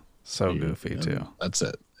 Yeah, so goofy And too. that's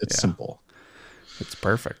it. It's Yeah. simple. It's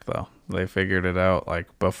perfect though. They figured it out like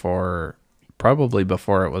probably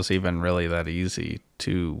before it was even really that easy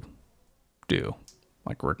to do.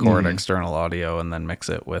 Like record external audio and then mix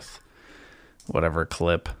it with whatever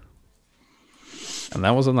clip. And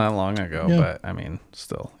that wasn't that long ago, Yeah. but I mean,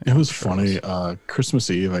 still. It was sure funny. Christmas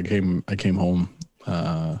Eve, I came home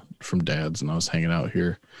from Dad's and I was hanging out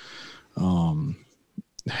here.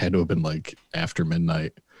 Had to have been like after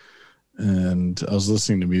midnight, and I was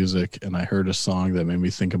listening to music and I heard a song that made me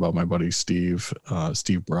think about my buddy Steve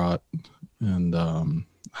Brott, and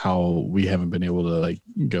how we haven't been able to like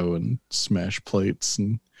go and smash plates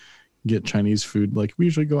and get Chinese food. Like we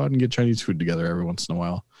usually go out and get Chinese food together every once in a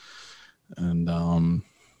while, and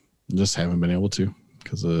just haven't been able to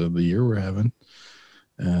because of the year we're having.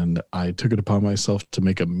 And I took it upon myself to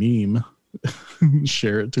make a meme,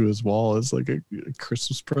 share it to his wall as like a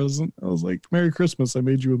Christmas present. I was like, Merry Christmas, I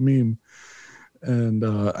made you a meme. And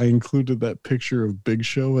I included that picture of Big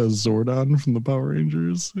Show as Zordon from the Power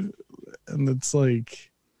Rangers. And it's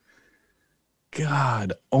like,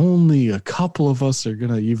 God, only a couple of us are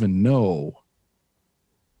going to even know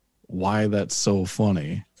why that's so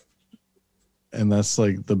funny. And that's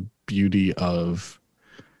like the beauty of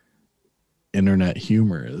internet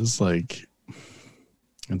humor, is like,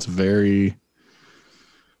 it's very,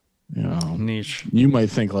 you know, niche. you might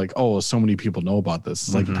think like, oh, so many people know about this.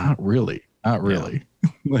 It's like, not really.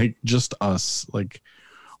 Like just us,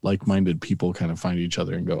 like-minded people kind of find each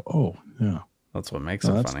other and go, oh yeah, That's what makes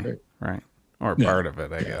No, it that's funny, great. right? Or Yeah. part of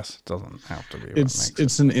it, I guess. It doesn't have to be. What it's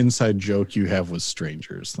makes an inside joke you have with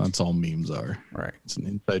strangers. That's all memes are. it. Right. It's an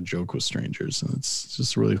inside joke with strangers, and it's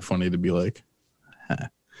just really funny to be like,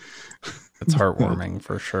 It's heartwarming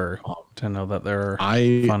for sure to know that there are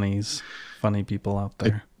I funny people out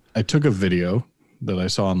there. I took a video that I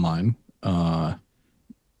saw online,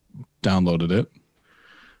 downloaded it,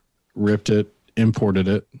 ripped it, imported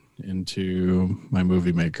it into my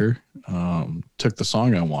movie maker, took the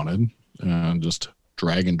song I wanted, and just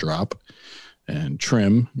drag and drop and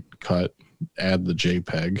trim, cut, add the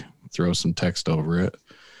JPEG, throw some text over it.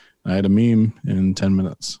 I had a meme in 10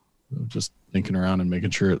 minutes. just thinking around and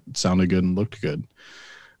making sure it sounded good and looked good.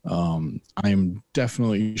 I'm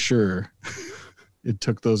definitely sure it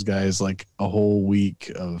took those guys like a whole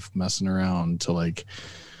week of messing around to like,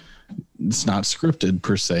 it's not scripted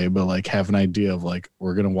per se, but like have an idea of like,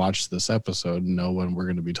 we're going to watch this episode and know when we're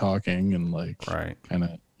going to be talking and like kind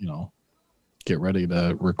of, you know, get ready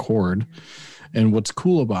to record. And what's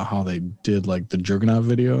cool about how they did like the Juggernaut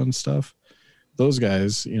video and stuff, those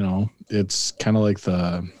guys, you know, it's kind of like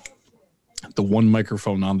the one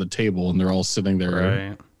microphone on the table and they're all sitting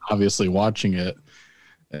there obviously watching it.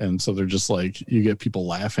 And so they're just like, you get people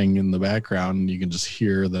laughing in the background and you can just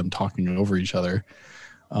hear them talking over each other,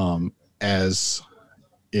 as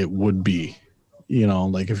it would be, you know,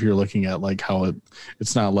 like if you're looking at like how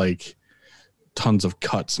it's not like tons of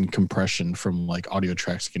cuts and compression from like audio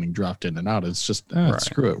tracks getting dropped in and out. It's just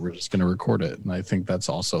screw it, we're just going to record it. And I think that's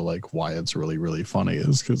also like why it's really, really funny,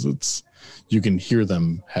 is because you can hear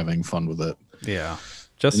them having fun with it. Yeah,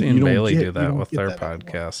 Jesse and Bailey do that with their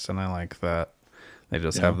podcast, and I like that. They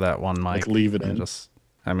just have that one mic, like leave it in. Just,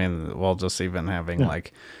 I mean, well, just even having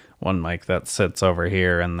like one mic that sits over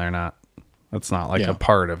here, and it's not like a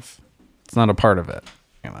part of it,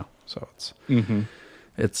 you know. So it's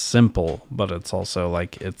it's simple, but it's also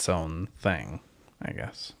like its own thing, I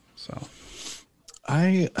guess. So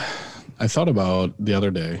I thought about the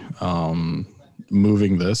other day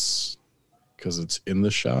moving this because it's in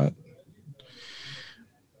the shot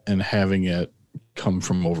and having it come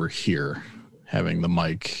from over here, having the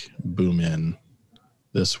mic boom in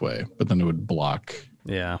this way, but then it would block.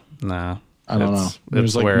 Yeah, nah. I don't know.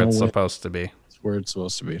 It's like where it's supposed to be. It's where it's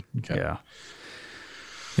supposed to be. Okay. Yeah.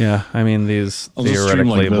 Yeah, I mean, these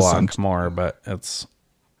theoretically block more, but it's,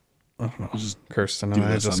 I don't know. Kirsten and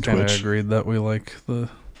I just kind of agreed that we like the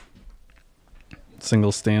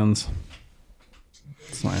single stands.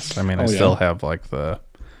 It's nice. I mean, I still have like the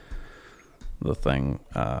thing.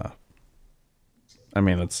 I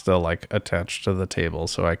mean, it's still like attached to the table,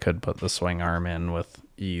 so I could put the swing arm in with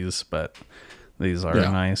ease, but these are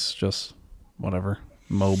nice, just whatever,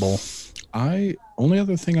 mobile. Only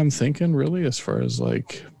other thing I'm thinking really as far as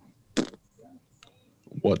like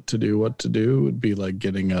what to do would be like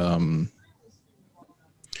getting a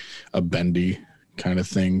bendy kind of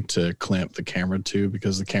thing to clamp the camera to,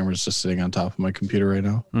 because the camera's just sitting on top of my computer right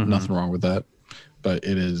now. Nothing wrong with that, but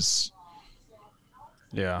it is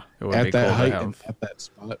it would at be that cool height to have. and at that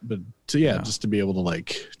spot, but just to be able to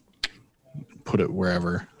like put it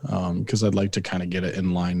wherever, because I'd like to kind of get it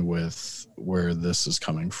in line with where this is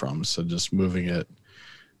coming from. So just moving it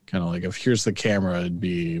kind of like, if here's the camera, it'd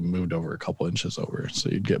be moved over a couple inches over, so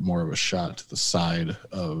you'd get more of a shot to the side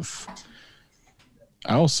of.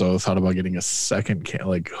 I also thought about getting a second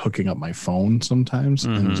like hooking up my phone sometimes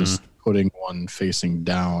and just putting one facing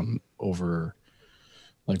down over,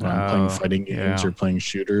 like when I'm playing fighting games or playing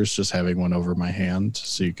shooters, just having one over my hand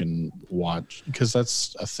so you can watch, because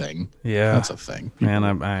that's a thing. Yeah, that's a thing.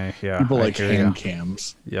 People like hand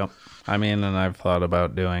cams. Yep. I mean, and I've thought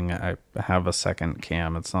about I have a second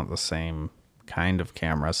cam. It's not the same kind of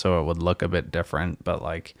camera, so it would look a bit different, but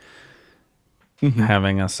like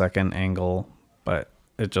having a second angle, but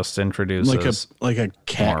it just introduces like a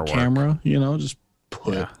cat camera, you know, just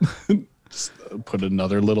put just put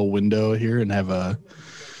another little window here and have a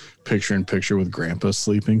picture in picture with Grandpa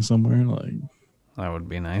sleeping somewhere. Like that would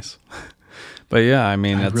be nice. But yeah, I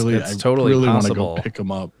mean, it's totally possible. I want to go pick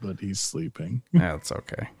him up, but he's sleeping. Yeah, it's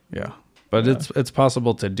okay. Yeah, but it's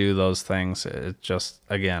possible to do those things. It just,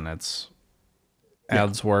 again, it's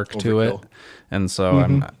adds work to it, and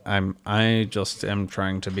so I just am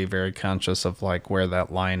trying to be very conscious of like where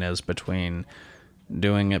that line is between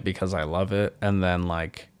doing it because I love it and then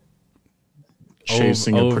like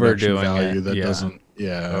chasing a production overdoing value it. that doesn't.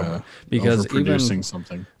 Because producing even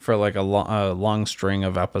something for like a long string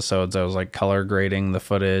of episodes, I was like color grading the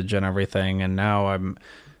footage and everything, and now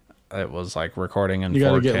it was like recording in 4K. You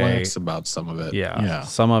gotta get lax about some of it. Yeah,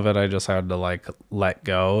 some of it I just had to like let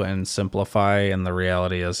go and simplify, and the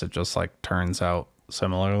reality is it just like turns out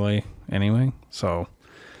similarly anyway. So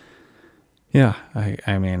yeah,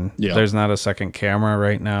 I mean, there's not a second camera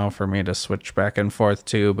right now for me to switch back and forth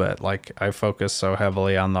to, but like I focus so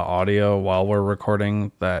heavily on the audio while we're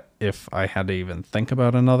recording that if I had to even think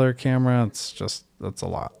about another camera, that's a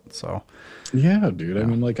lot. So yeah, dude. I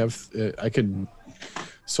mean, like I could.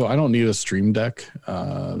 So I don't need a Stream Deck.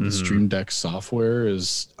 The Stream Deck software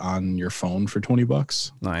is on your phone for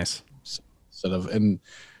 $20. Nice. And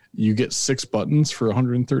you get 6 buttons for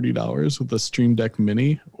 $130 with the Stream Deck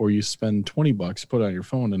Mini, or you spend $20, put it on your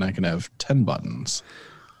phone, and I can have 10 buttons.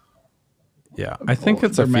 Yeah, I think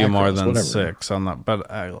it's a They're few more macros, than whatever. 6 on the,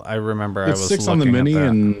 but I remember It's I was 6 on the looking at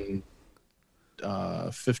mini that.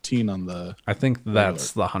 and 15 on the. I think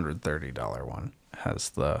that's the $130 one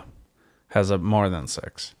has a more than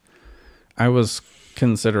 6. I was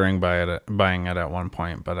considering buying it at one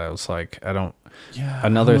point, but I was like, I don't. Yeah.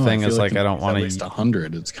 Another I don't know, thing I feel is like I don't it's want at to. least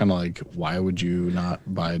 100. It's kind of like, why would you not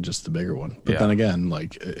buy just the bigger one? But Yeah. then again,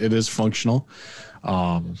 like it is functional.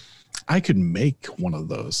 I could make one of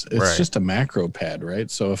those. It's Right. just a macro pad, right?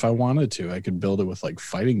 So if I wanted to, I could build it with like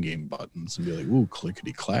fighting game buttons and be like, ooh,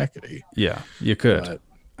 clickety clackety. Yeah, you could. But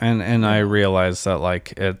And I realized that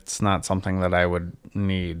like it's not something that I would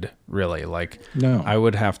need really. Like no, I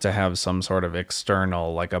would have to have some sort of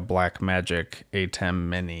external, like a Blackmagic ATEM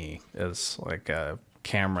Mini is like a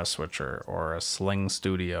camera switcher or a Sling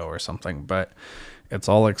Studio or something, but it's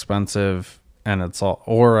all expensive and it's all,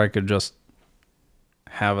 or I could just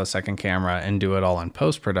have a second camera and do it all in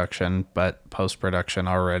post-production, but post-production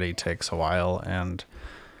already takes a while, and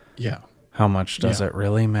yeah. how much does Yeah. it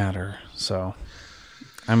really matter? So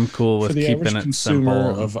I'm cool For with the keeping average it consumer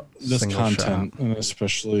simple of this single content, shot. and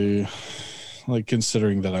especially like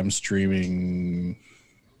considering that I'm streaming,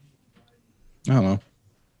 I don't know,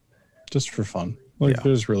 just for fun. Like Yeah.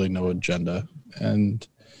 there's really no agenda, and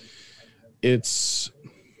it's,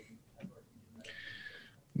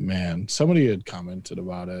 man, somebody had commented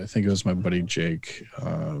about it. I think it was my buddy Jake.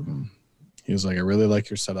 He was like, I really like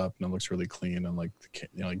your setup and it looks really clean, and like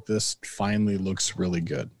like this finally looks really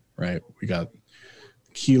good, right? We got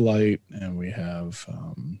key light and we have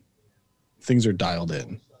things are dialed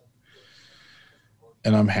in,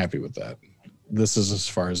 and I'm happy with that. This is as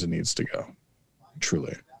far as it needs to go,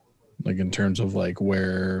 truly. Like in terms of like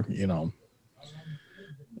where,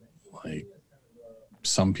 like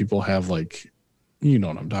some people have like, you know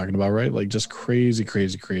what I'm talking about, right? Like just crazy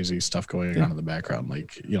stuff going on in the background,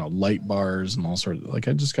 like, light bars and all sorts of, like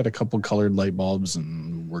I just got a couple colored light bulbs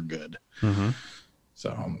and we're good. Mm-hmm.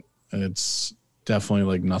 So it's definitely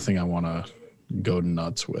like nothing I want to go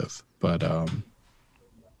nuts with, but I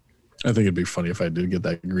think it'd be funny if I did get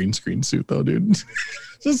that green screen suit though, dude.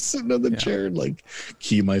 Just sitting in the chair and like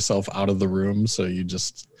key myself out of the room so you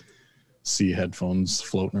just see headphones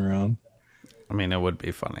floating around. I mean, it would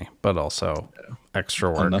be funny, but also extra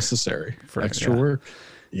work. Unnecessary. For- Extra yeah. work.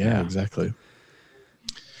 Yeah, Yeah. exactly.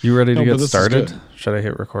 You ready to No, but get this is started? good. Should I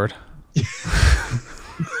hit record?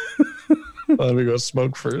 Let me go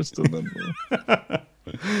smoke first and then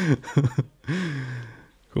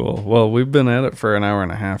Cool. Well, we've been at it for an hour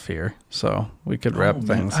and a half here, so we could wrap Oh,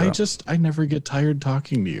 man, things up. I never get tired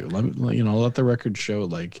talking to you. Let the record show,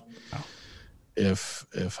 like, if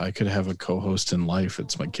I could have a co-host in life,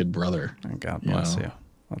 it's my kid brother. And God bless know. you.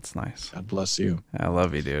 That's nice. God bless you. I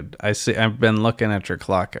love you, dude. I've been looking at your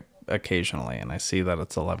clock occasionally, and I see that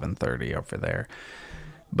it's 11:30 over there.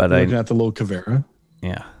 But Looking at the little Cavera,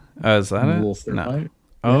 yeah. Is that the it? little No. thermite.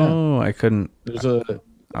 Oh, I couldn't. There's a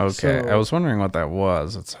Okay, I so- was wondering what that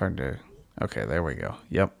was. It's hard to. Okay, there we go.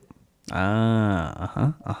 Yep.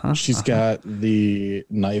 She's got the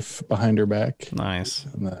knife behind her back. Nice.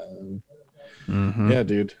 And then, Mm-hmm. yeah,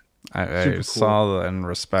 dude. I Super cool. saw and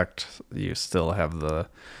respect you still have the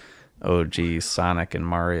OG Sonic and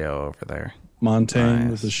Mario over there. Montaigne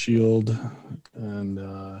Nice. with the shield, and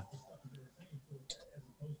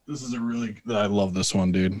this is I love this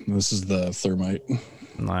one, dude. This is the thermite.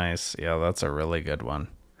 Nice. Yeah, that's a really good one.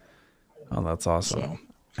 Oh, that's awesome. So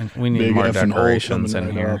And we need big more effing hole decorations coming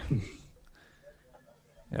in right here. up.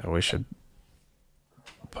 Yeah, we should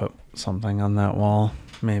put something on that wall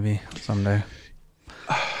maybe someday.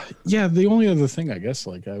 Yeah, the only other thing I guess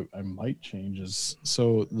like I might change is,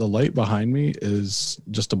 so the light behind me is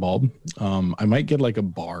just a bulb. I might get like a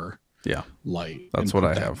bar Yeah. light. That's and what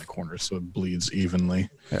put I that in have. the corner so it bleeds evenly.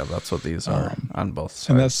 Yeah, that's what these are on both sides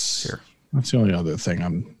And that's here. that's the only other thing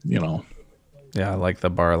I'm Yeah, I like the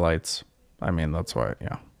bar lights. I mean, that's why,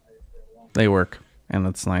 yeah. They work. And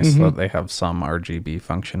it's nice Mm-hmm. that they have some RGB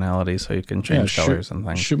functionality so you can change colors and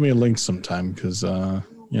things. Shoot me a link sometime because I'll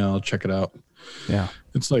check it out. Yeah,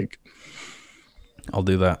 It's like, I'll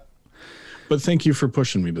do that. but thank you for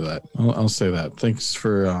pushing me to that. I'll say that. Thanks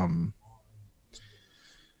for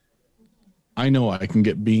I know I can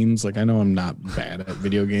get beans. Like I know I'm not bad at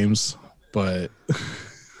video games, but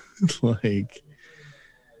like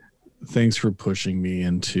thanks for pushing me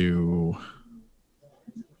into,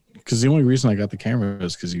 because the only reason I got the camera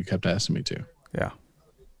is because you kept asking me to. Yeah.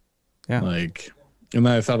 Yeah. Like, and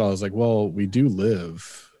then I thought, I was like, well, we do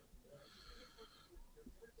live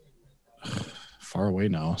far away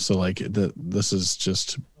now. So like this is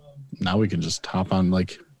just, now we can just hop on,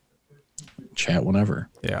 like chat whenever.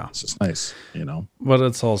 Yeah. It's just nice, you know. But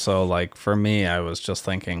it's also like, for me, I was just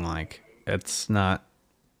thinking like, it's not,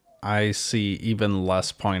 I see even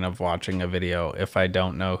less point of watching a video if I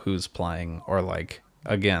don't know who's playing, or like,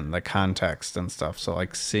 again, the context and stuff. So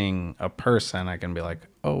like seeing a person, I can be like,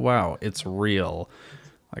 oh wow, it's real.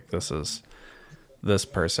 Like this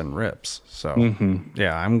person rips. So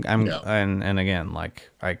yeah, I'm and again,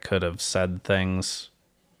 like I could have said things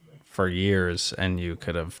for years and you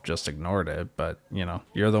could have just ignored it, but you know,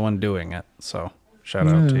 you're the one doing it. So shout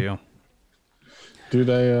out to you. Dude,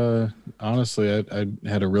 I honestly, I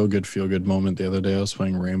had a real good feel-good moment the other day. I was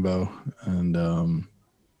playing Rainbow, and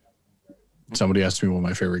somebody asked me what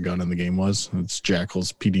my favorite gun in the game was. It's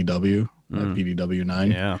Jackal's PDW, PDW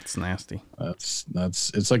 9. Yeah, it's nasty. It's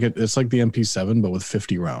like the MP7, but with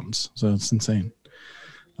 50 rounds. So it's insane.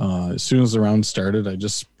 As soon as the round started, I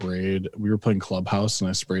just sprayed. We were playing Clubhouse, and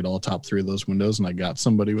I sprayed all top 3 of those windows, and I got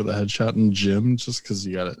somebody with a headshot in gym just because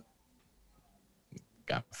you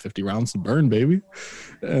got 50 rounds to burn, baby.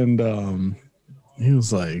 And he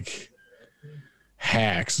was like,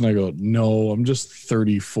 hacks. And I go, no, I'm just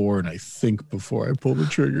 34 and I think before I pull the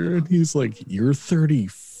trigger. And he's like, you're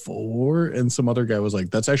 34? And some other guy was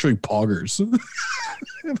like, that's actually poggers.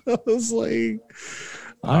 And I was like,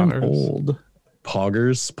 I'm old.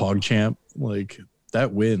 Poggers, PogChamp, like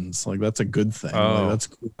that wins. Like that's a good thing. Like, that's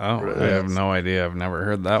cool. Oh, I have no idea. I've never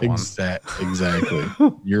heard that one. Exactly.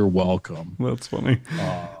 You're welcome. That's funny.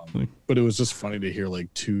 But it was just funny to hear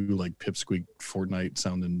like 2 like pipsqueak Fortnite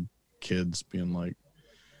sounding kids being like,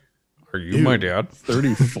 are you my dad?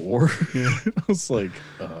 34? I was like,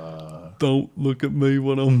 don't look at me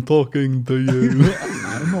when I'm talking to you.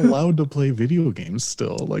 I'm allowed to play video games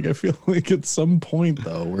still. Like I feel like at some point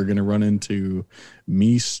though we're gonna run into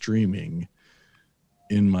me streaming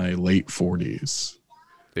in my late 40s.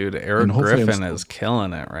 Dude, Eric Griffin is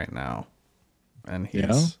killing it right now. And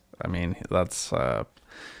he's I mean, that's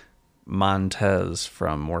Montez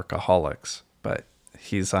from Workaholics, but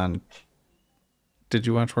he's on. Did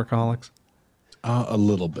you watch Workaholics? A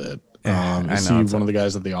little bit. I is know, he one of the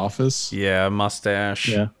guys at the office? Yeah, mustache.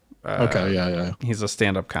 Yeah. Okay, yeah. He's a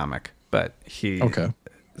stand-up comic, but he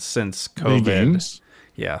since Big COVID, games?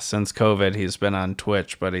 since COVID, he's been on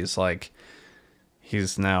Twitch, but he's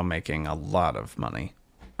now making a lot of money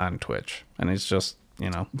on Twitch, and he's just, you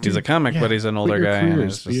know, he's a comic, but he's an older guy, and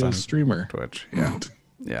he's just a streamer. Twitch.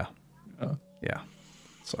 Yeah.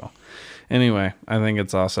 So, anyway, I think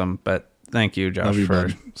it's awesome, but thank you, Josh, for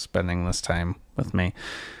spending this time with me.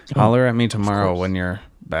 Holler at me tomorrow when you're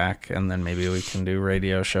back, and then maybe we can do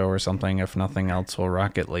radio show or something. If nothing else, we'll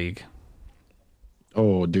Rocket League.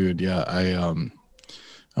 Oh, dude, yeah. I'm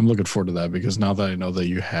looking forward to that, because now that I know that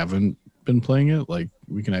you haven't been playing it, like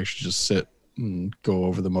we can actually just sit and go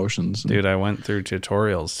over the motions. Dude, I went through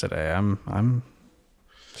tutorials today.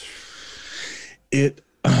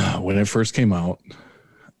 When it first came out,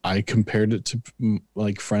 I compared it to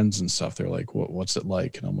like friends and stuff. They're like, what's it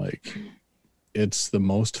like? And I'm like, it's the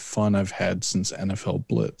most fun I've had since NFL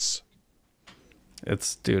Blitz.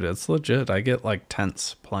 It's legit. I get like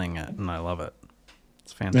tense playing it, and I love it.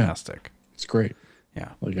 It's fantastic. Yeah, it's great. Yeah.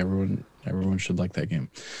 Like everyone should like that game.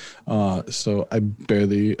 So I bear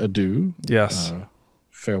thee adieu. Yes.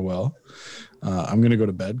 Farewell. I'm going to go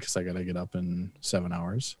to bed because I got to get up in 7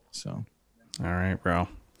 hours. So. All right, bro.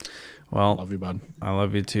 Well, love you, bud. I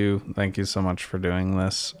love you too. Thank you so much for doing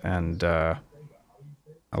this. And I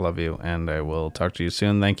love you. And I will talk to you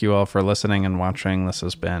soon. Thank you all for listening and watching. This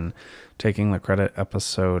has been Taking the Credit,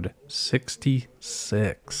 episode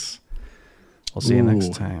 66. We'll see you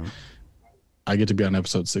next time. I get to be on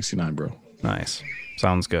episode 69, bro. Nice.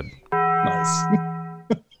 Sounds good. Nice.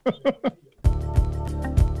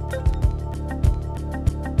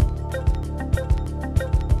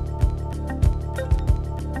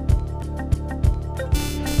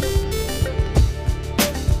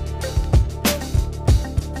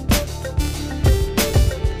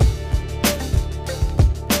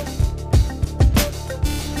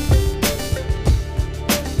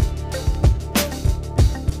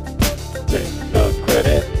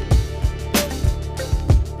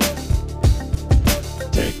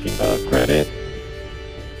 Taking the credit.